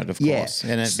fun from it, of course,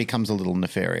 and it becomes a little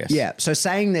nefarious. Yeah. So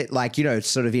saying that, like,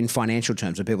 sort of in financial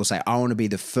terms, when people say, I want to be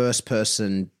the first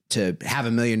person to have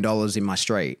 $1 million in my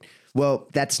street. Well,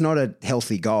 that's not a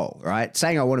healthy goal, right?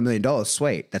 Saying I want $1 million,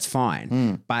 sweet, that's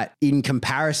fine. But in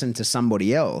comparison to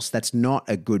somebody else, that's not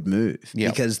a good move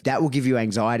because that will give you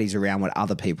anxieties around what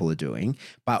other people are doing,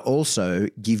 but also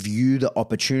give you the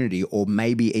opportunity or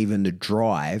maybe even the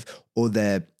drive or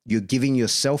you're giving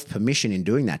yourself permission in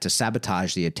doing that to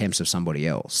sabotage the attempts of somebody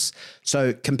else.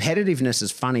 So competitiveness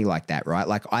is funny like that, right?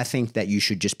 Like I think that you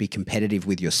should just be competitive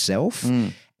with yourself.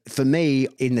 For me,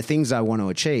 in the things I want to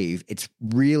achieve, it's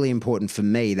really important for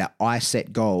me that I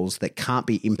set goals that can't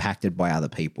be impacted by other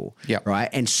people, right?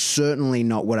 And certainly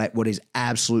not what is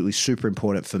absolutely super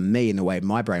important for me in the way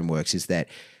my brain works is that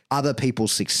other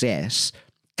people's success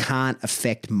can't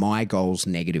affect my goals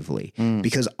negatively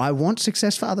because I want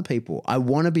success for other people. I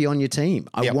want to be on your team.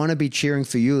 I want to be cheering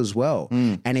for you as well.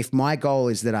 And if my goal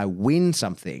is that I win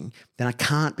something, then I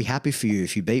can't be happy for you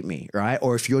if you beat me, right?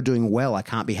 Or if you're doing well, I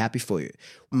can't be happy for you.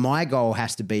 My goal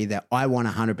has to be that I want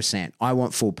 100%. I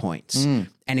want full points. And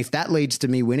if that leads to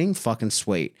me winning, fucking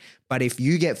sweet. But if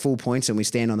you get full points and we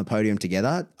stand on the podium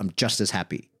together, I'm just as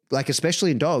happy. Like,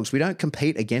 especially in dogs, we don't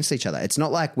compete against each other. It's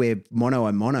not like we're mono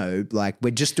and mono. Like,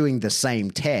 we're just doing the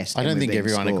same test. I don't think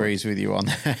everyone agrees with you on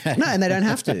that. No, and they don't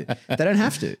have to. They don't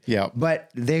have to. Yeah. But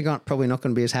they're probably not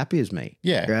going to be as happy as me.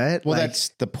 Yeah. Right? Well, that's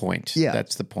the point. Yeah.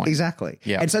 That's the point. Exactly.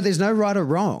 Yeah. And so there's no right or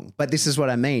wrong. But this is what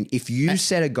I mean. If you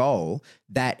set a goal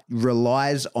that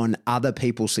relies on other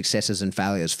people's successes and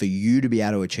failures for you to be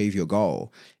able to achieve your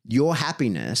goal, your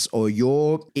happiness or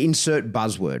your insert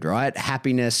buzzword, right?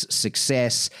 Happiness,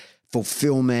 success,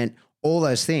 fulfillment, all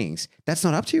those things, that's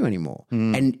not up to you anymore.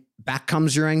 And back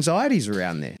comes your anxieties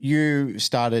around there. You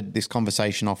started this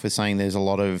conversation off with saying there's a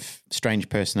lot of strange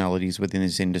personalities within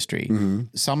this industry.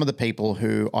 Some of the people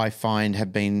who I find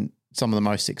have been some of the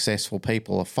most successful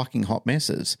people are fucking hot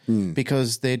messes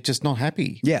because they're just not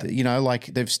happy. Yeah. Like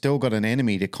they've still got an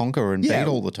enemy to conquer and beat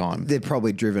all the time. They're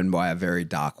probably driven by a very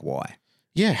dark why.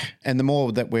 Yeah. And the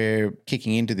more that we're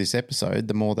kicking into this episode,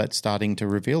 the more that's starting to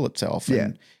reveal itself. Yeah.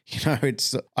 And,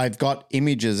 I've got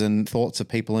images and thoughts of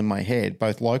people in my head,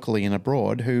 both locally and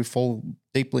abroad, who fall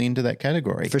deeply into that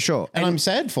category. For sure. And I'm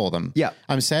sad for them. Yeah.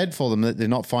 I'm sad for them that they're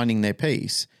not finding their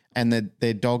peace and that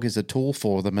their dog is a tool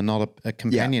for them and not a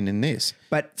companion in this.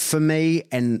 But for me,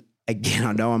 and again,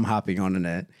 I know I'm harping on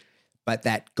it, but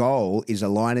that goal is a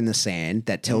line in the sand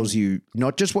that tells you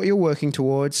not just what you're working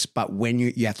towards, but when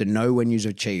you have to know when you've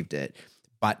achieved it,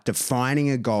 but defining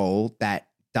a goal that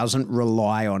doesn't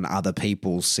rely on other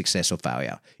people's success or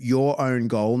failure. Your own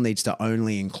goal needs to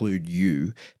only include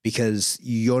you because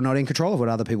you're not in control of what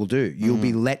other people do. You'll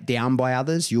be let down by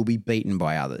others. You'll be beaten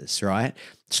by others, right?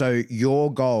 So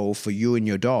your goal for you and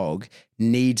your dog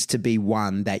needs to be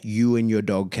one that you and your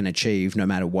dog can achieve no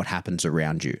matter what happens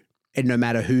around you. And no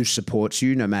matter who supports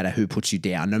you, no matter who puts you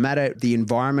down, no matter the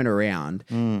environment around,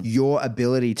 your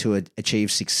ability to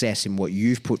achieve success in what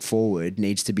you've put forward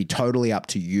needs to be totally up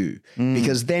to you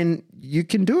because then you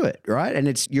can do it, right?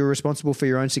 And you're responsible for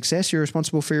your own success. You're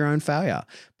responsible for your own failure.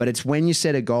 But it's when you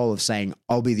set a goal of saying,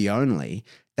 I'll be the only,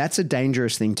 that's a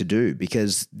dangerous thing to do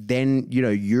because then,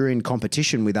 you're in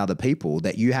competition with other people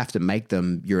that you have to make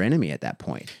them your enemy at that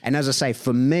point. And as I say,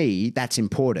 for me, that's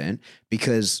important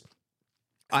because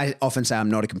I often say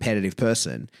I'm not a competitive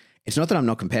person. It's not that I'm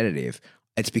not competitive.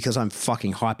 It's because I'm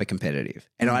fucking hyper competitive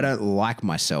and I don't like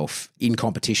myself in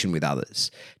competition with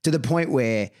others to the point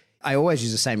where I always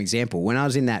use the same example. When I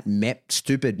was in that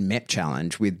stupid MEP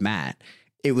challenge with Matt,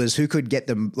 it was who could get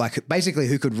them, basically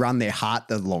who could run their heart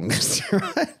the longest,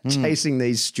 right? Chasing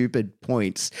these stupid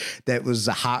points. That was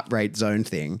a heart rate zone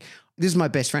thing. This is my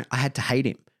best friend. I had to hate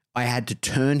him. I had to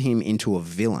turn him into a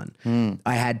villain.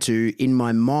 I had to, in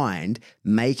my mind,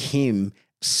 make him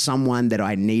someone that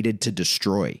I needed to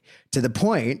destroy. To the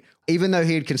point, even though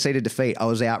he had conceded defeat, I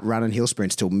was out running hill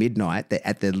sprints till midnight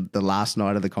at the last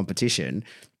night of the competition,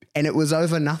 and it was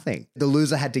over nothing. The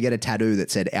loser had to get a tattoo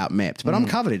that said out-mepped, but I'm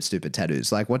covered in stupid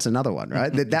tattoos. What's another one,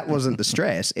 right? That wasn't the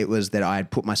stress. It was that I had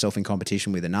put myself in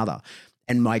competition with another.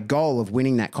 And my goal of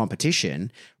winning that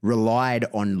competition relied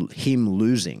on him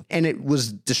losing. And it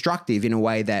was destructive in a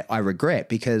way that I regret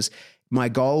because my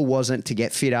goal wasn't to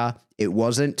get fitter. It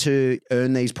wasn't to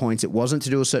earn these points. It wasn't to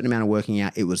do a certain amount of working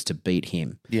out. It was to beat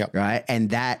him. Yep. Right.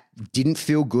 And that didn't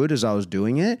feel good as I was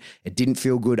doing it. It didn't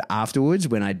feel good afterwards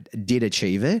when I did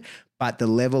achieve it. But the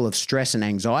level of stress and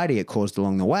anxiety it caused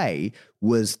along the way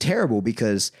was terrible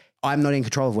because I'm not in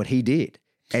control of what he did.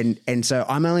 And so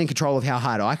I'm only in control of how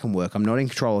hard I can work. I'm not in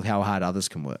control of how hard others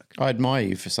can work. I admire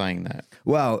you for saying that.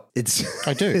 Well,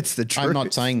 I do. It's the truth. I'm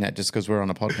not saying that just because we're on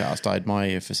a podcast. I admire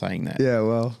you for saying that. Yeah,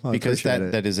 well, because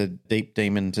that is a deep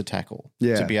demon to tackle.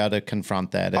 Yeah. To be able to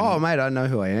confront that. Oh, mate, I know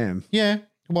who I am. Yeah.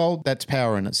 Well, that's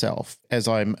power in itself. As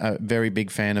I'm a very big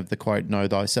fan of the quote, know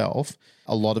thyself,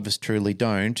 a lot of us truly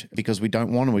don't because we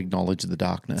don't want to acknowledge the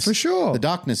darkness. For sure. The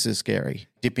darkness is scary.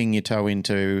 Dipping your toe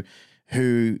into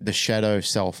who the shadow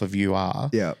self of you are.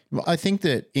 Yeah. I think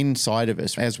that inside of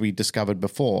us, as we discovered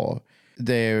before,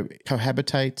 there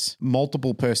cohabitates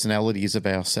multiple personalities of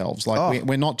ourselves.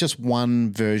 We're not just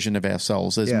one version of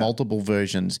ourselves. There's multiple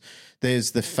versions.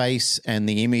 There's the face and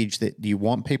the image that you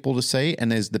want people to see,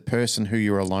 and there's the person who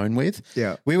you're alone with.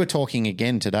 Yeah. We were talking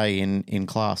again today in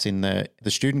class in the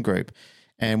student group,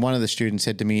 and one of the students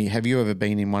said to me, have you ever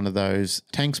been in one of those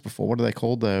tanks before? What are they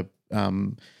called?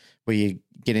 Where you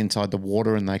get inside the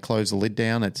water and they close the lid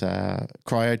down. It's a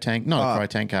cryo tank. Not a cryo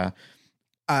tank,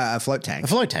 a float tank. a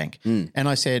float tank. And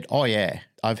I said, oh, yeah,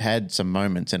 I've had some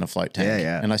moments in a float tank.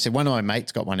 Yeah. And I said, one of my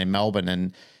mates got one in Melbourne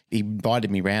and he invited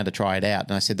me round to try it out.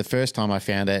 And I said, the first time I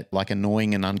found it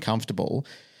annoying and uncomfortable.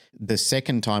 The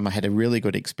second time I had a really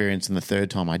good experience and the third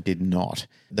time I did not.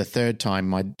 The third time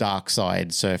my dark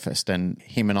side surfaced and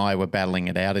him and I were battling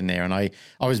it out in there and I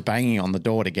was banging on the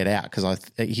door to get out because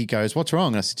he goes, what's wrong?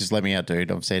 And I said, just let me out,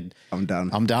 dude. I've said, I'm done.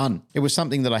 I'm done. It was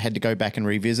something that I had to go back and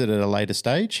revisit at a later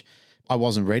stage. I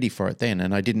wasn't ready for it then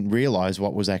and I didn't realize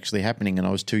what was actually happening and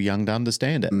I was too young to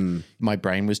understand it. My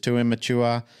brain was too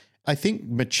immature. I think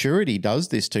maturity does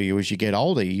this to you as you get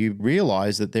older. You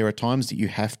realize that there are times that you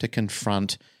have to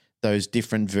confront those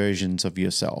different versions of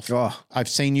yourself. Oh. I've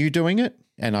seen you doing it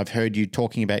and I've heard you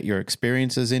talking about your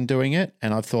experiences in doing it.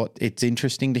 And I've thought it's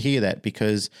interesting to hear that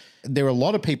because there are a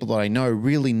lot of people that I know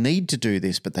really need to do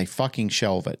this, but they fucking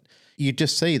shelve it. You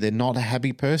just see they're not a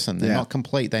happy person. They're not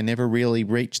complete. They never really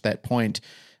reach that point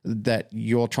that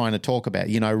you're trying to talk about,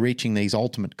 reaching these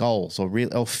ultimate goals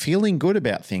or feeling good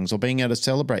about things or being able to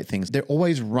celebrate things. They're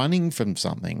always running from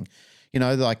something,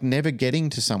 never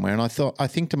getting to somewhere. And I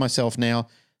think to myself now,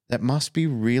 that must be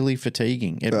really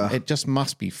fatiguing. It just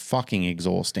must be fucking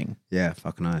exhausting. Yeah,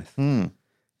 fucking oath.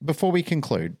 before we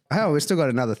conclude. Oh, we've still got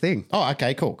another thing. Oh,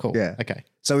 okay, cool. Yeah. Okay.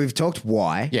 So we've talked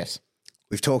why. Yes.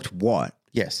 We've talked what.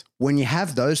 Yes. When you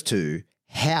have those two,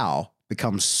 how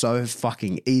becomes so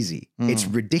fucking easy. It's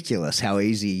ridiculous how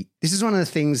easy. This is one of the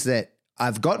things that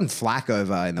I've gotten flack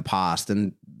over in the past,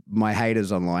 and my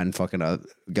haters online fucking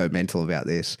go mental about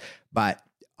this. But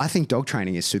I think dog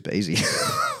training is super easy.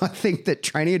 I think that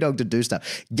training a dog to do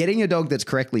stuff, getting a dog that's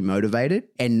correctly motivated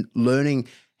and learning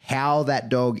how that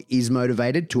dog is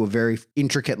motivated to a very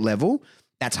intricate level,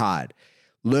 that's hard.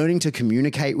 Learning to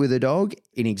communicate with a dog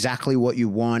in exactly what you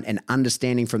want and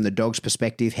understanding from the dog's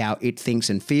perspective how it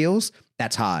thinks and feels,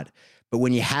 that's hard. But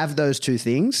when you have those two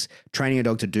things, training a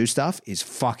dog to do stuff is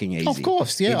fucking easy. Of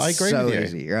course. Yeah, It's I agree so with you.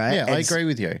 easy, right? Yeah, I agree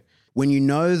with you. When you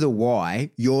know the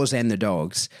why, yours and the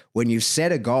dog's, when you've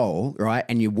set a goal, right,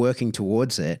 and you're working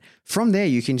towards it, from there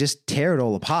you can just tear it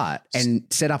all apart and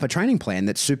set up a training plan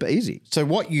that's super easy. So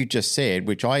what you just said,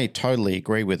 which I totally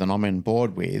agree with and I'm on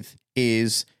board with,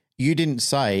 is you didn't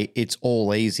say it's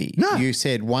all easy. No. You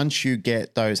said once you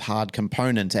get those hard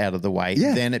components out of the way,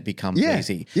 Yeah. then it becomes Yeah.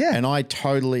 easy. Yeah. And I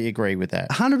totally agree with that.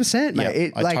 100%, Yeah,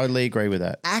 mate. I totally agree with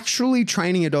that. Actually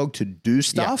training a dog to do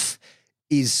stuff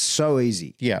is so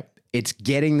easy. Yeah. It's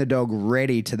getting the dog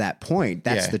ready to that point.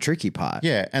 That's Yeah. the tricky part.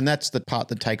 Yeah. And that's the part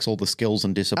that takes all the skills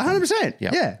and discipline. 100%.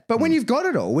 Yeah. Yeah. But when you've got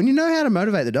it all, when you know how to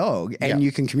motivate the dog and Yeah.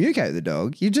 you can communicate with the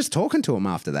dog, you're just talking to him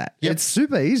after that. Yep. It's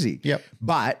super easy. Yep.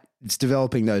 But it's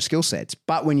developing those skill sets.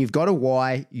 But when you've got a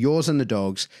why, yours and the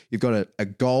dog's, you've got a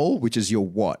goal, which is your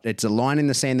what. It's a line in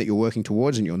the sand that you're working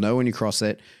towards and you'll know when you cross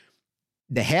it.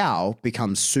 The how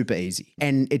becomes super easy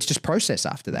and it's just process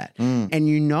after that. And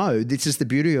you know, this is the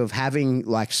beauty of having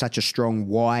like such a strong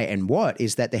why and what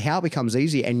is that the how becomes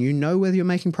easy and you know whether you're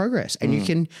making progress and you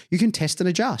can test and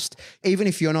adjust. Even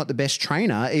if you're not the best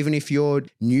trainer, even if you're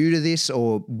new to this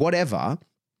or whatever,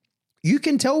 you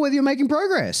can tell whether you're making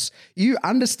progress. You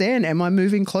understand, am I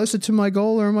moving closer to my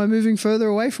goal or am I moving further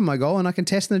away from my goal? And I can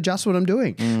test and adjust what I'm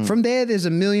doing. From there, there's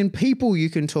a million people you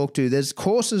can talk to. There's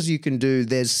courses you can do.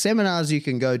 There's seminars you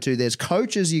can go to. There's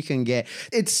coaches you can get.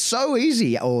 It's so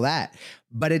easy, all that.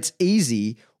 But it's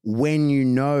easy when you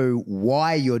know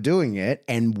why you're doing it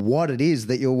and what it is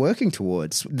that you're working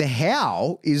towards. The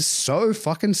how is so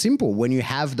fucking simple when you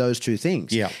have those two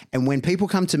things. Yeah. And when people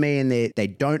come to me and they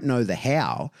don't know the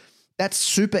how, that's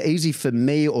super easy for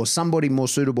me or somebody more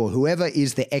suitable, whoever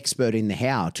is the expert in the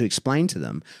how, to explain to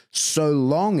them, so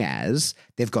long as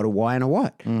they've got a why and a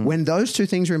what. When those two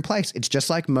things are in place, it's just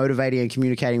like motivating and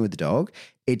communicating with the dog.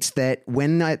 It's that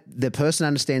when the person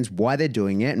understands why they're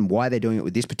doing it and why they're doing it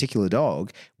with this particular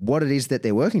dog, what it is that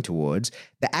they're working towards,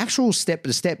 the actual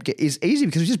step-to-step is easy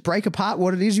because we just break apart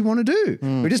what it is you want to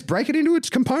do. We just break it into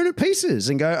its component pieces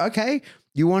and go, okay,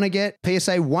 you want to get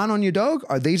PSA 1 on your dog?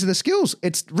 Oh, these are the skills.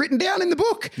 It's written down in the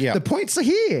book. Yeah. The points are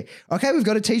here. Okay, we've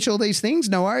got to teach all these things.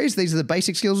 No worries. These are the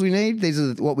basic skills we need. These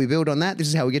are what we build on that. This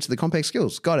is how we get to the complex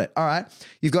skills. Got it. All right.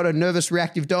 You've got a nervous,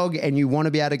 reactive dog and you want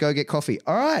to be able to go get coffee.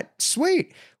 All right,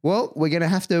 sweet. Well, we're going to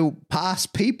have to pass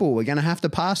people. We're going to have to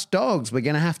pass dogs. We're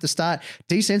going to have to start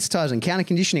desensitizing, counter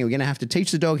conditioning. We're going to have to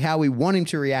teach the dog how we want him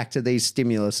to react to these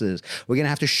stimuluses. We're going to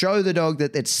have to show the dog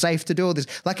that it's safe to do all this.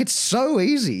 Like, it's so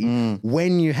easy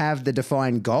when you have the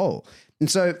defined goal. And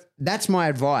so that's my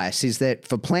advice, is that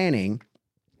for planning,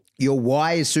 your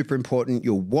why is super important.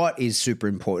 Your what is super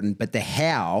important, but the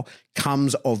how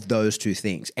comes of those two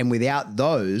things. And without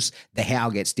those, the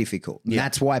how gets difficult. And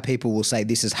that's why people will say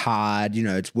this is hard. You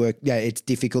know, it's work. Yeah, it's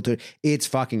difficult to. It's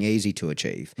fucking easy to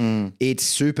achieve. It's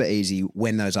super easy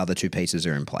when those other two pieces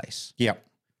are in place. Yep.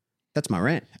 That's my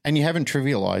rant. And you haven't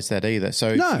trivialized that either.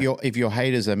 So No. if your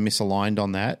haters are misaligned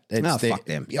on that, it's No, fuck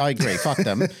them. I agree, fuck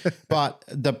them. But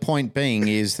the point being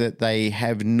is that they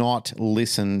have not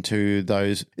listened to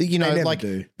those, you know, never like,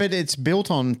 do. but it's built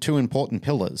on two important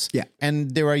pillars. Yeah.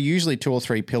 And there are usually 2 or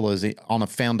 3 pillars on a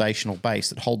foundational base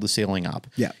that hold the ceiling up.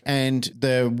 Yeah. And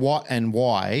the what and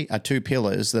why are 2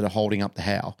 pillars that are holding up the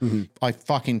how. I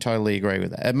fucking totally agree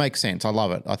with that. It makes sense. I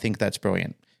love it. I think that's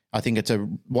brilliant. I think it's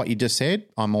what you just said.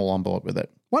 I'm all on board with it.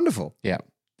 Wonderful. Yeah.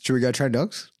 Should we go train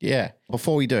dogs? Yeah.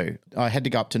 Before we do, I had to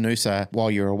go up to Noosa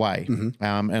while you were away.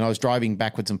 And I was driving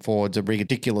backwards and forwards a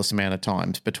ridiculous amount of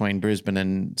times between Brisbane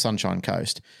and Sunshine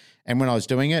Coast. And when I was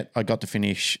doing it, I got to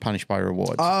finish Punished by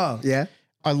Rewards. Oh, yeah.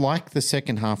 I like the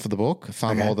second half of the book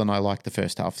far more than I like the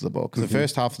first half of the book. The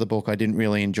first half of the book I didn't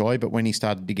really enjoy, but when he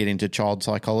started to get into child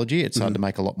psychology, it started to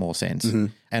make a lot more sense.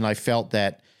 And I felt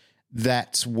that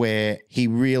that's where he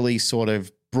really sort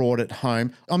of brought it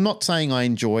home. I'm not saying I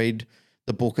enjoyed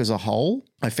the book as a whole.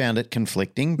 I found it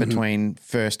conflicting between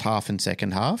first half and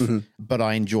second half, but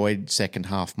I enjoyed second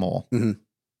half more.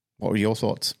 What were your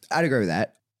thoughts? I'd agree with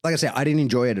that. like I said, I didn't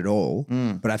enjoy it at all,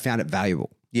 but I found it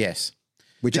valuable, Yes.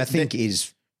 which I think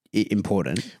is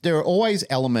important. There are always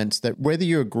elements that whether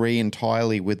you agree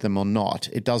entirely with them or not,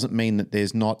 it doesn't mean that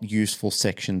there's not useful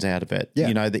sections out of it, Yeah.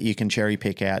 you know, that you can cherry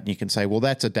pick out and you can say, well,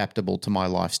 that's adaptable to my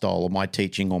lifestyle or my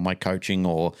teaching or my coaching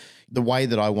or the way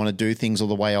that I want to do things or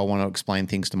the way I want to explain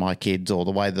things to my kids or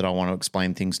the way that I want to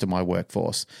explain things to my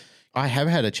workforce. I have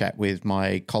had a chat with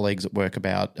my colleagues at work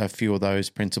about a few of those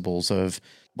principles of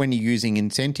when you're using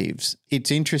incentives.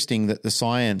 It's interesting that the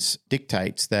science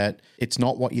dictates that it's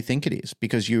not what you think it is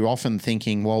because you're often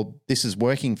thinking, well, this is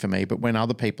working for me, but when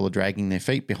other people are dragging their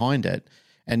feet behind it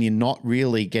and you're not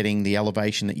really getting the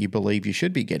elevation that you believe you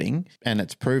should be getting, and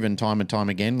it's proven time and time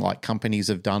again, like companies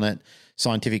have done it,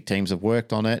 scientific teams have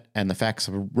worked on it, and the facts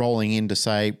are rolling in to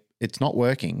say, it's not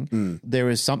working. There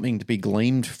is something to be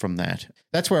gleaned from that.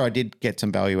 That's where I did get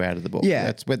some value out of the book.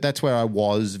 Yeah. That's where I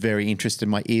was very interested.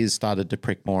 My ears started to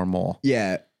prick more and more.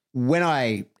 Yeah. When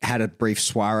I had a brief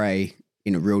soiree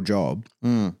in a real job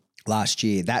last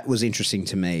year, that was interesting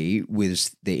to me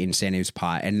was the incentives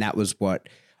part. And that was what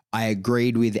I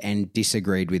agreed with and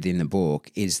disagreed with in the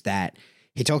book is that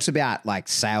he talks about like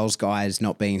sales guys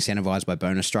not being incentivized by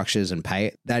bonus structures and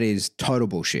pay. That is total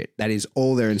bullshit. That is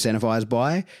all they're incentivized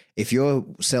by. If you're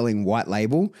selling white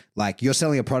label, like you're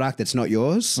selling a product that's not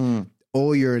yours,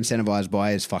 all you're incentivized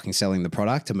by is fucking selling the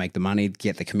product to make the money,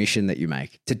 get the commission that you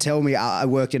make. To tell me I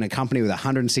work in a company with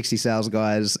 160 sales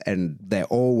guys and they're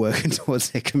all working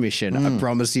towards their commission, I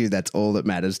promise you that's all that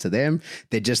matters to them.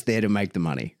 They're just there to make the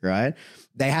money, right?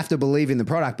 They have to believe in the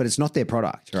product, but it's not their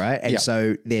product, right? And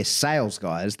so they're sales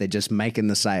guys. They're just making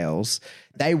the sales.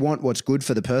 They want what's good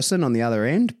for the person on the other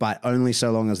end, but only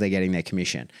so long as they're getting their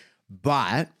commission.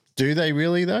 But Do they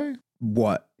really though?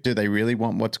 what? Do they really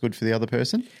want what's good for the other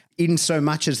person? In so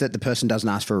much as that the person doesn't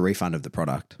ask for a refund of the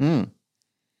product,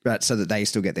 but so that they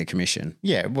still get their commission.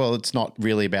 Yeah. Well, it's not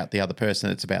really about the other person.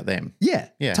 It's about them. Yeah,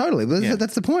 Yeah. totally. Well, Yeah.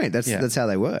 that's the point. That's how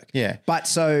they work. Yeah. But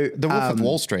so The Wolf of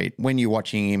Wall Street, when you're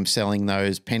watching him selling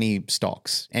those penny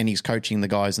stocks and he's coaching the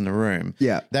guys in the room,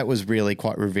 Yeah. that was really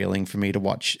quite revealing for me to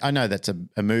watch. I know that's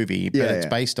a movie, but Yeah, it's yeah.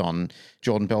 based on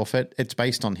Jordan Belfort. It's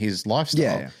based on his lifestyle.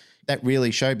 Yeah, yeah. That really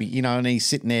showed me, you know, and he's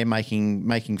sitting there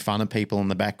making fun of people in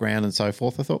the background and so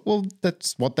forth. I thought, well,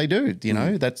 that's what they do, you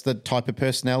know, that's the type of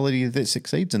personality that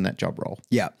succeeds in that job role.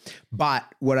 Yeah. But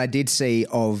what I did see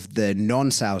of the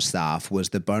non-sales staff was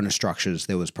the bonus structures.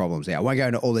 There was problems there. I won't go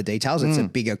into all the details. It's a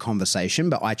bigger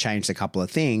conversation, but I changed a couple of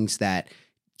things that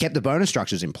kept the bonus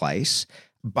structures in place,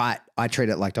 but I treat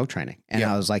it like dog training. And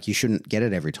I was like, you shouldn't get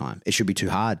it every time. It should be too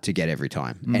hard to get every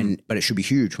time. But it should be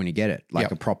huge when you get it, like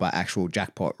Yep. a proper actual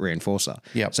jackpot reinforcer.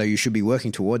 Yep. So you should be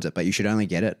working towards it, but you should only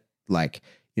get it like,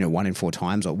 1 in 4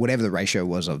 times or whatever the ratio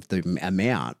was of the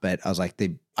amount. But I was like,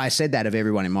 I said that of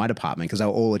everyone in my department because they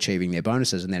were all achieving their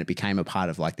bonuses and then it became a part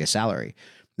of like their salary.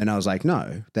 Then I was like,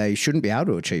 no, they shouldn't be able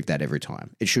to achieve that every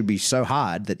time. It should be so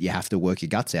hard that you have to work your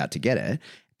guts out to get it.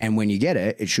 And when you get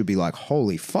it, it should be like,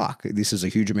 holy fuck, this is a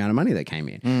huge amount of money that came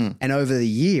in. And over the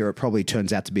year, it probably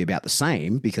turns out to be about the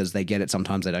same because they get it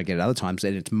sometimes, they don't get it other times,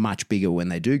 and it's much bigger when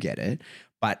they do get it.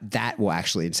 But that will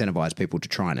actually incentivize people to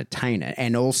try and attain it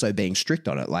and also being strict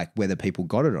on it, like whether people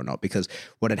got it or not. Because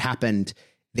what had happened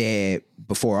there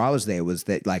before I was there was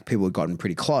that like people had gotten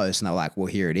pretty close and they were like, well,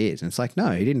 here it is. And it's like,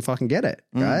 no, he didn't fucking get it.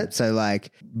 Right. So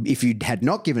like if you had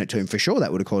not given it to him for sure,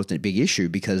 that would have caused a big issue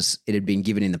because it had been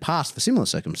given in the past for similar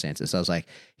circumstances. So I was like,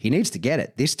 he needs to get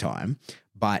it this time,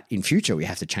 but in future we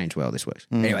have to change the way all this works.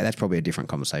 Anyway, that's probably a different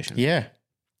conversation. Yeah.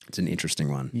 It's an interesting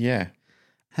one. Yeah.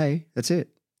 Hey, that's it.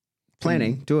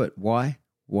 Planning, do it. Why?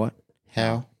 What?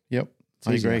 How? Yep.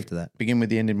 I easy agree. after that. Begin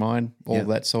with the end in mind, all Yeah.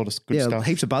 that sort of good Yeah, stuff.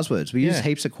 heaps of buzzwords. We use Yeah.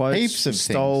 heaps of quotes, Heaps of things,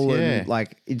 stole, yeah. and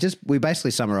like we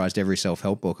basically summarized every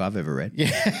self-help book I've ever read.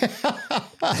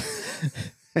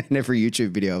 And every YouTube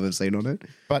video I've ever seen on it.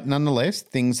 But nonetheless,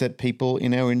 things that people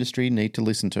in our industry need to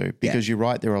listen to because you're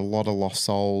right, there are a lot of lost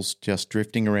souls just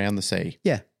drifting around the sea.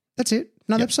 Yeah, that's it.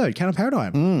 Another episode, Counter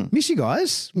Paradigm. Miss you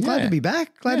guys. I'm glad Yeah. to be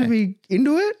back. Glad Yeah. to be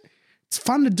into it. It's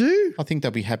fun to do. I think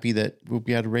they'll be happy that we'll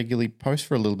be able to regularly post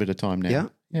for a little bit of time now.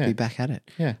 Yeah, be back at it.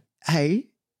 Yeah. Hey,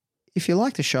 if you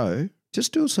like the show,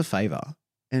 just do us a favor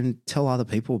and tell other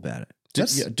people about it.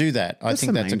 Do that. I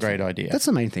think the that's a main great thing. idea. That's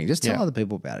the main thing. Just tell Yeah. other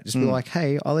people about it. Just be like,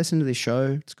 hey, I listened to this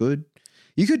show. It's good.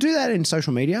 You could do that in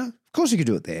social media. Of course you could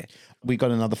do it there. We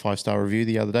got another 5-star review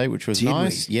the other day, which was Did we?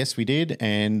 nice. Yes, we did.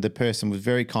 And the person was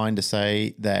very kind to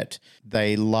say that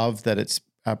they love that it's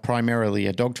primarily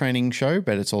a dog training show,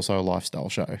 but it's also a lifestyle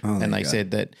show. And they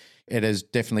said that it has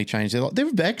definitely changed their life. There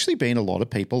have actually been a lot of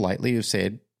people lately who've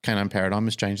said Canine Paradigm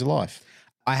has changed their life.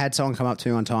 I had someone come up to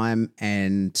me one time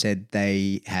and said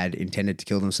they had intended to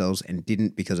kill themselves and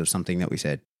didn't because of something that we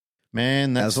said.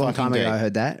 Man, That that's was a long time fucking ago I deep.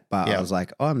 heard that, but Yeah. I was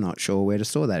like, oh, I'm not sure where to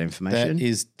store that information. That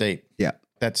is deep. yeah.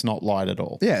 That's not light at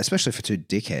all. Yeah, especially for two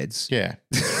dickheads. Yeah.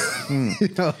 You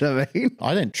know what I mean?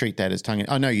 I don't treat that as tongue.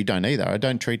 I know you don't either. I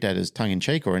don't treat that as tongue in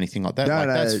cheek or anything like that. No, like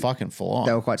no. that's fucking full on.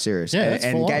 They were quite serious. Yeah, and, that's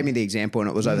and full gave on. me the example, and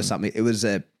it was over something. It was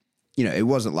it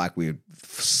wasn't like we were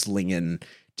slinging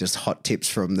just hot tips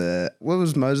from what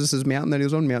was Moses' mountain that he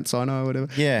was on, Mount Sinai or whatever.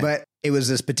 Yeah. But it was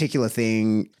this particular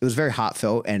thing. It was very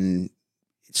heartfelt, and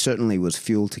it certainly was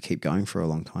fuel to keep going for a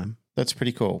long time. That's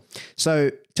pretty cool.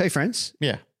 So tell your friends,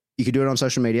 Yeah. you could do it on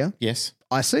social media. Yes.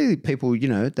 I see people,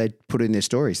 they put in their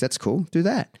stories. That's cool. Do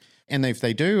that. And if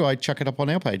they do, I chuck it up on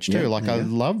our page too. Yeah, like I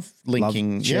love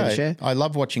linking. share. I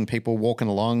love watching people walking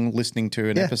along, listening to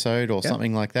an episode or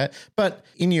something like that. But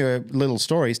in your little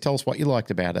stories, tell us what you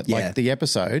liked about it. Yeah. Like the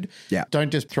episode. Yeah.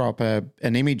 Don't just throw up an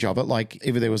image of it. Like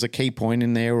if there was a key point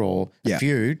in there or a Yeah.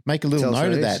 few, make a little Tell us note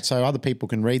what of it that is. so other people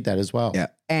can read that as well. Yeah.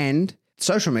 And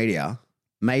social media,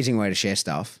 amazing way to share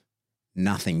stuff.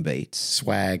 Nothing beats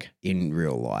Swag. in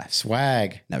real life.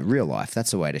 Swag. No, real life.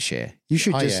 That's the way to share. You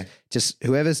should Oh, just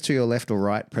whoever's to your left or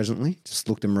right presently, just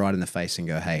look them right in the face and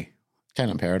go, "Hey,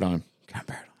 Canine Paradigm. Canine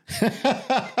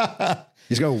Paradigm."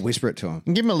 Just go whisper it to them.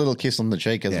 And give them a little kiss on the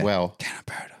cheek as well. Canine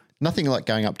Paradigm. Nothing like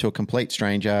going up to a complete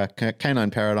stranger,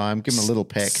 Canine Paradigm, give them a little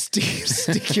peck.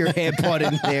 Stick your AirPod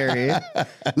in their ear.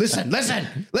 Listen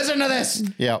to this.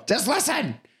 Yeah. Just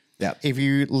listen. Yeah. If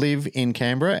you live in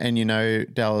Canberra and you know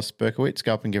Dallas Berkowitz,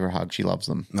 go up and give her a hug. She loves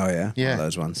them. Oh yeah. Yeah. One of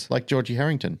those ones. Like Georgie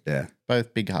Harrington. Yeah.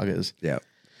 Both big huggers. Yeah.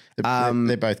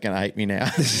 They're both going to hate me now.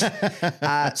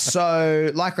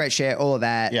 So like, rate, share, all of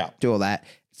that. Yeah. Do all that.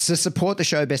 To support the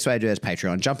show, best way to do it is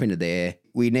Patreon. Jump into there.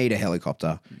 We need a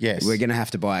helicopter. Yes. We're going to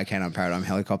have to buy a Canine Paradigm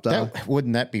helicopter.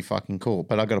 Wouldn't that be fucking cool?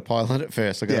 But I got to pilot it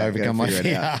first. I got to Yeah, overcome my gotta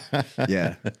figure fear. it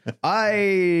yeah.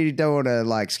 I don't want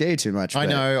to scare you too much. I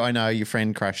but- know. Your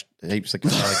friend crashed heaps of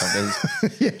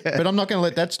helicopters. But I'm not going to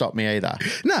let that stop me either.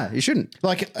 No, you shouldn't.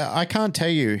 Like, I can't tell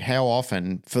you how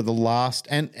often for the last,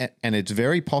 and it's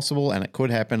very possible and it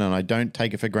could happen and I don't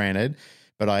take it for granted,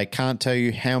 but I can't tell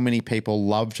you how many people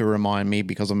love to remind me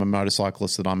because I'm a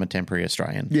motorcyclist that I'm a temporary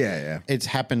Australian. Yeah. It's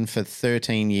happened for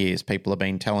 13 years. People have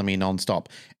been telling me nonstop.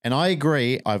 And I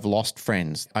agree, I've lost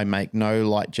friends. I make no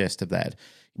light jest of that.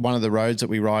 One of the roads that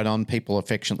we ride on, people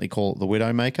affectionately call it the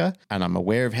Widowmaker, and I'm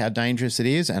aware of how dangerous it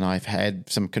is, and I've had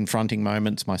some confronting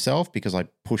moments myself because I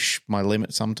push my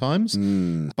limit sometimes,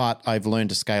 but I've learned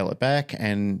to scale it back,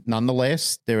 and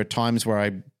nonetheless, there are times where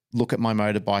I look at my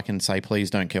motorbike and say, please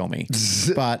don't kill me.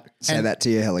 But Say that to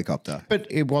your helicopter. but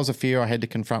it was a fear I had to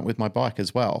confront with my bike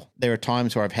as well. There are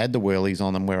times where I've had the whirlies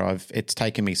on them where it's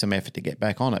taken me some effort to get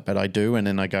back on it, but I do, and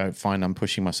then I go find I'm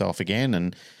pushing myself again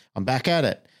and I'm back at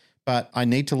it. But I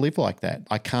need to live like that.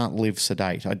 I can't live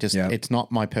sedate. It's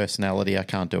not my personality. I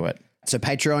can't do it. So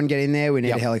Patreon, get in there. We need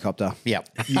a helicopter. Yep.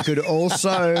 You could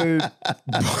also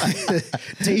buy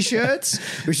T-shirts.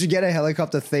 We should get a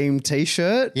helicopter themed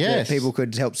T-shirt. Yes. That people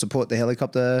could help support the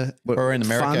helicopter. Or in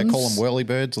America, funds. call them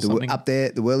whirlybirds or something. Up there,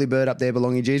 the whirlybird up there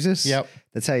belonging Jesus. Yep.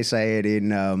 That's how you say it in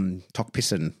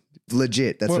Tokpisin.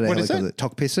 Legit. That's what a What is helicopter.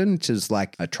 Tokpisin, which is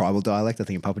like a tribal dialect, I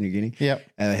think, in Papua New Guinea. Yep.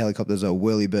 Helicopters are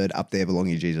whirlybird up there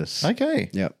belonging Jesus. Okay.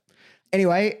 Yep.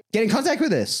 Anyway, get in contact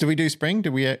with us. Do we do spring?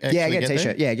 Do we actually Yeah, get a there?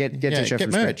 t-shirt. Yeah, get T-shirt get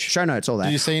from Spring. merch. Show notes, all that.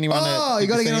 Did you see anyone Oh, that- you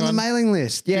got to did you get see on the anyone- mailing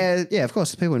list. Yeah, of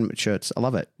course. People in shirts. I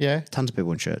love it. Yeah. Tons of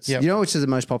people in shirts. Yep. You know which is the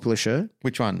most popular shirt?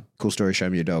 Which one? Cool Story, Show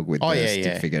Me Your Dog with Oh, the yeah, stick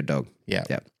yeah. figure dog. Yeah.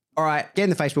 Yeah. All right, get in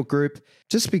the Facebook group.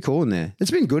 Just be cool in there. It's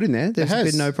been good in there. There's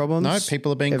has. been no problems. No, people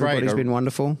have been great. Everybody's been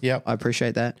wonderful. Yep. I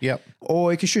appreciate that. Yep.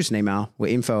 Or you can shoot us an email. We're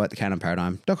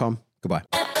info@thecanonparadigm.com. Goodbye.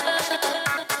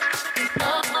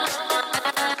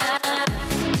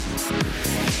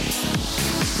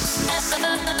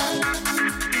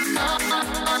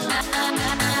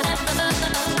 Thank you.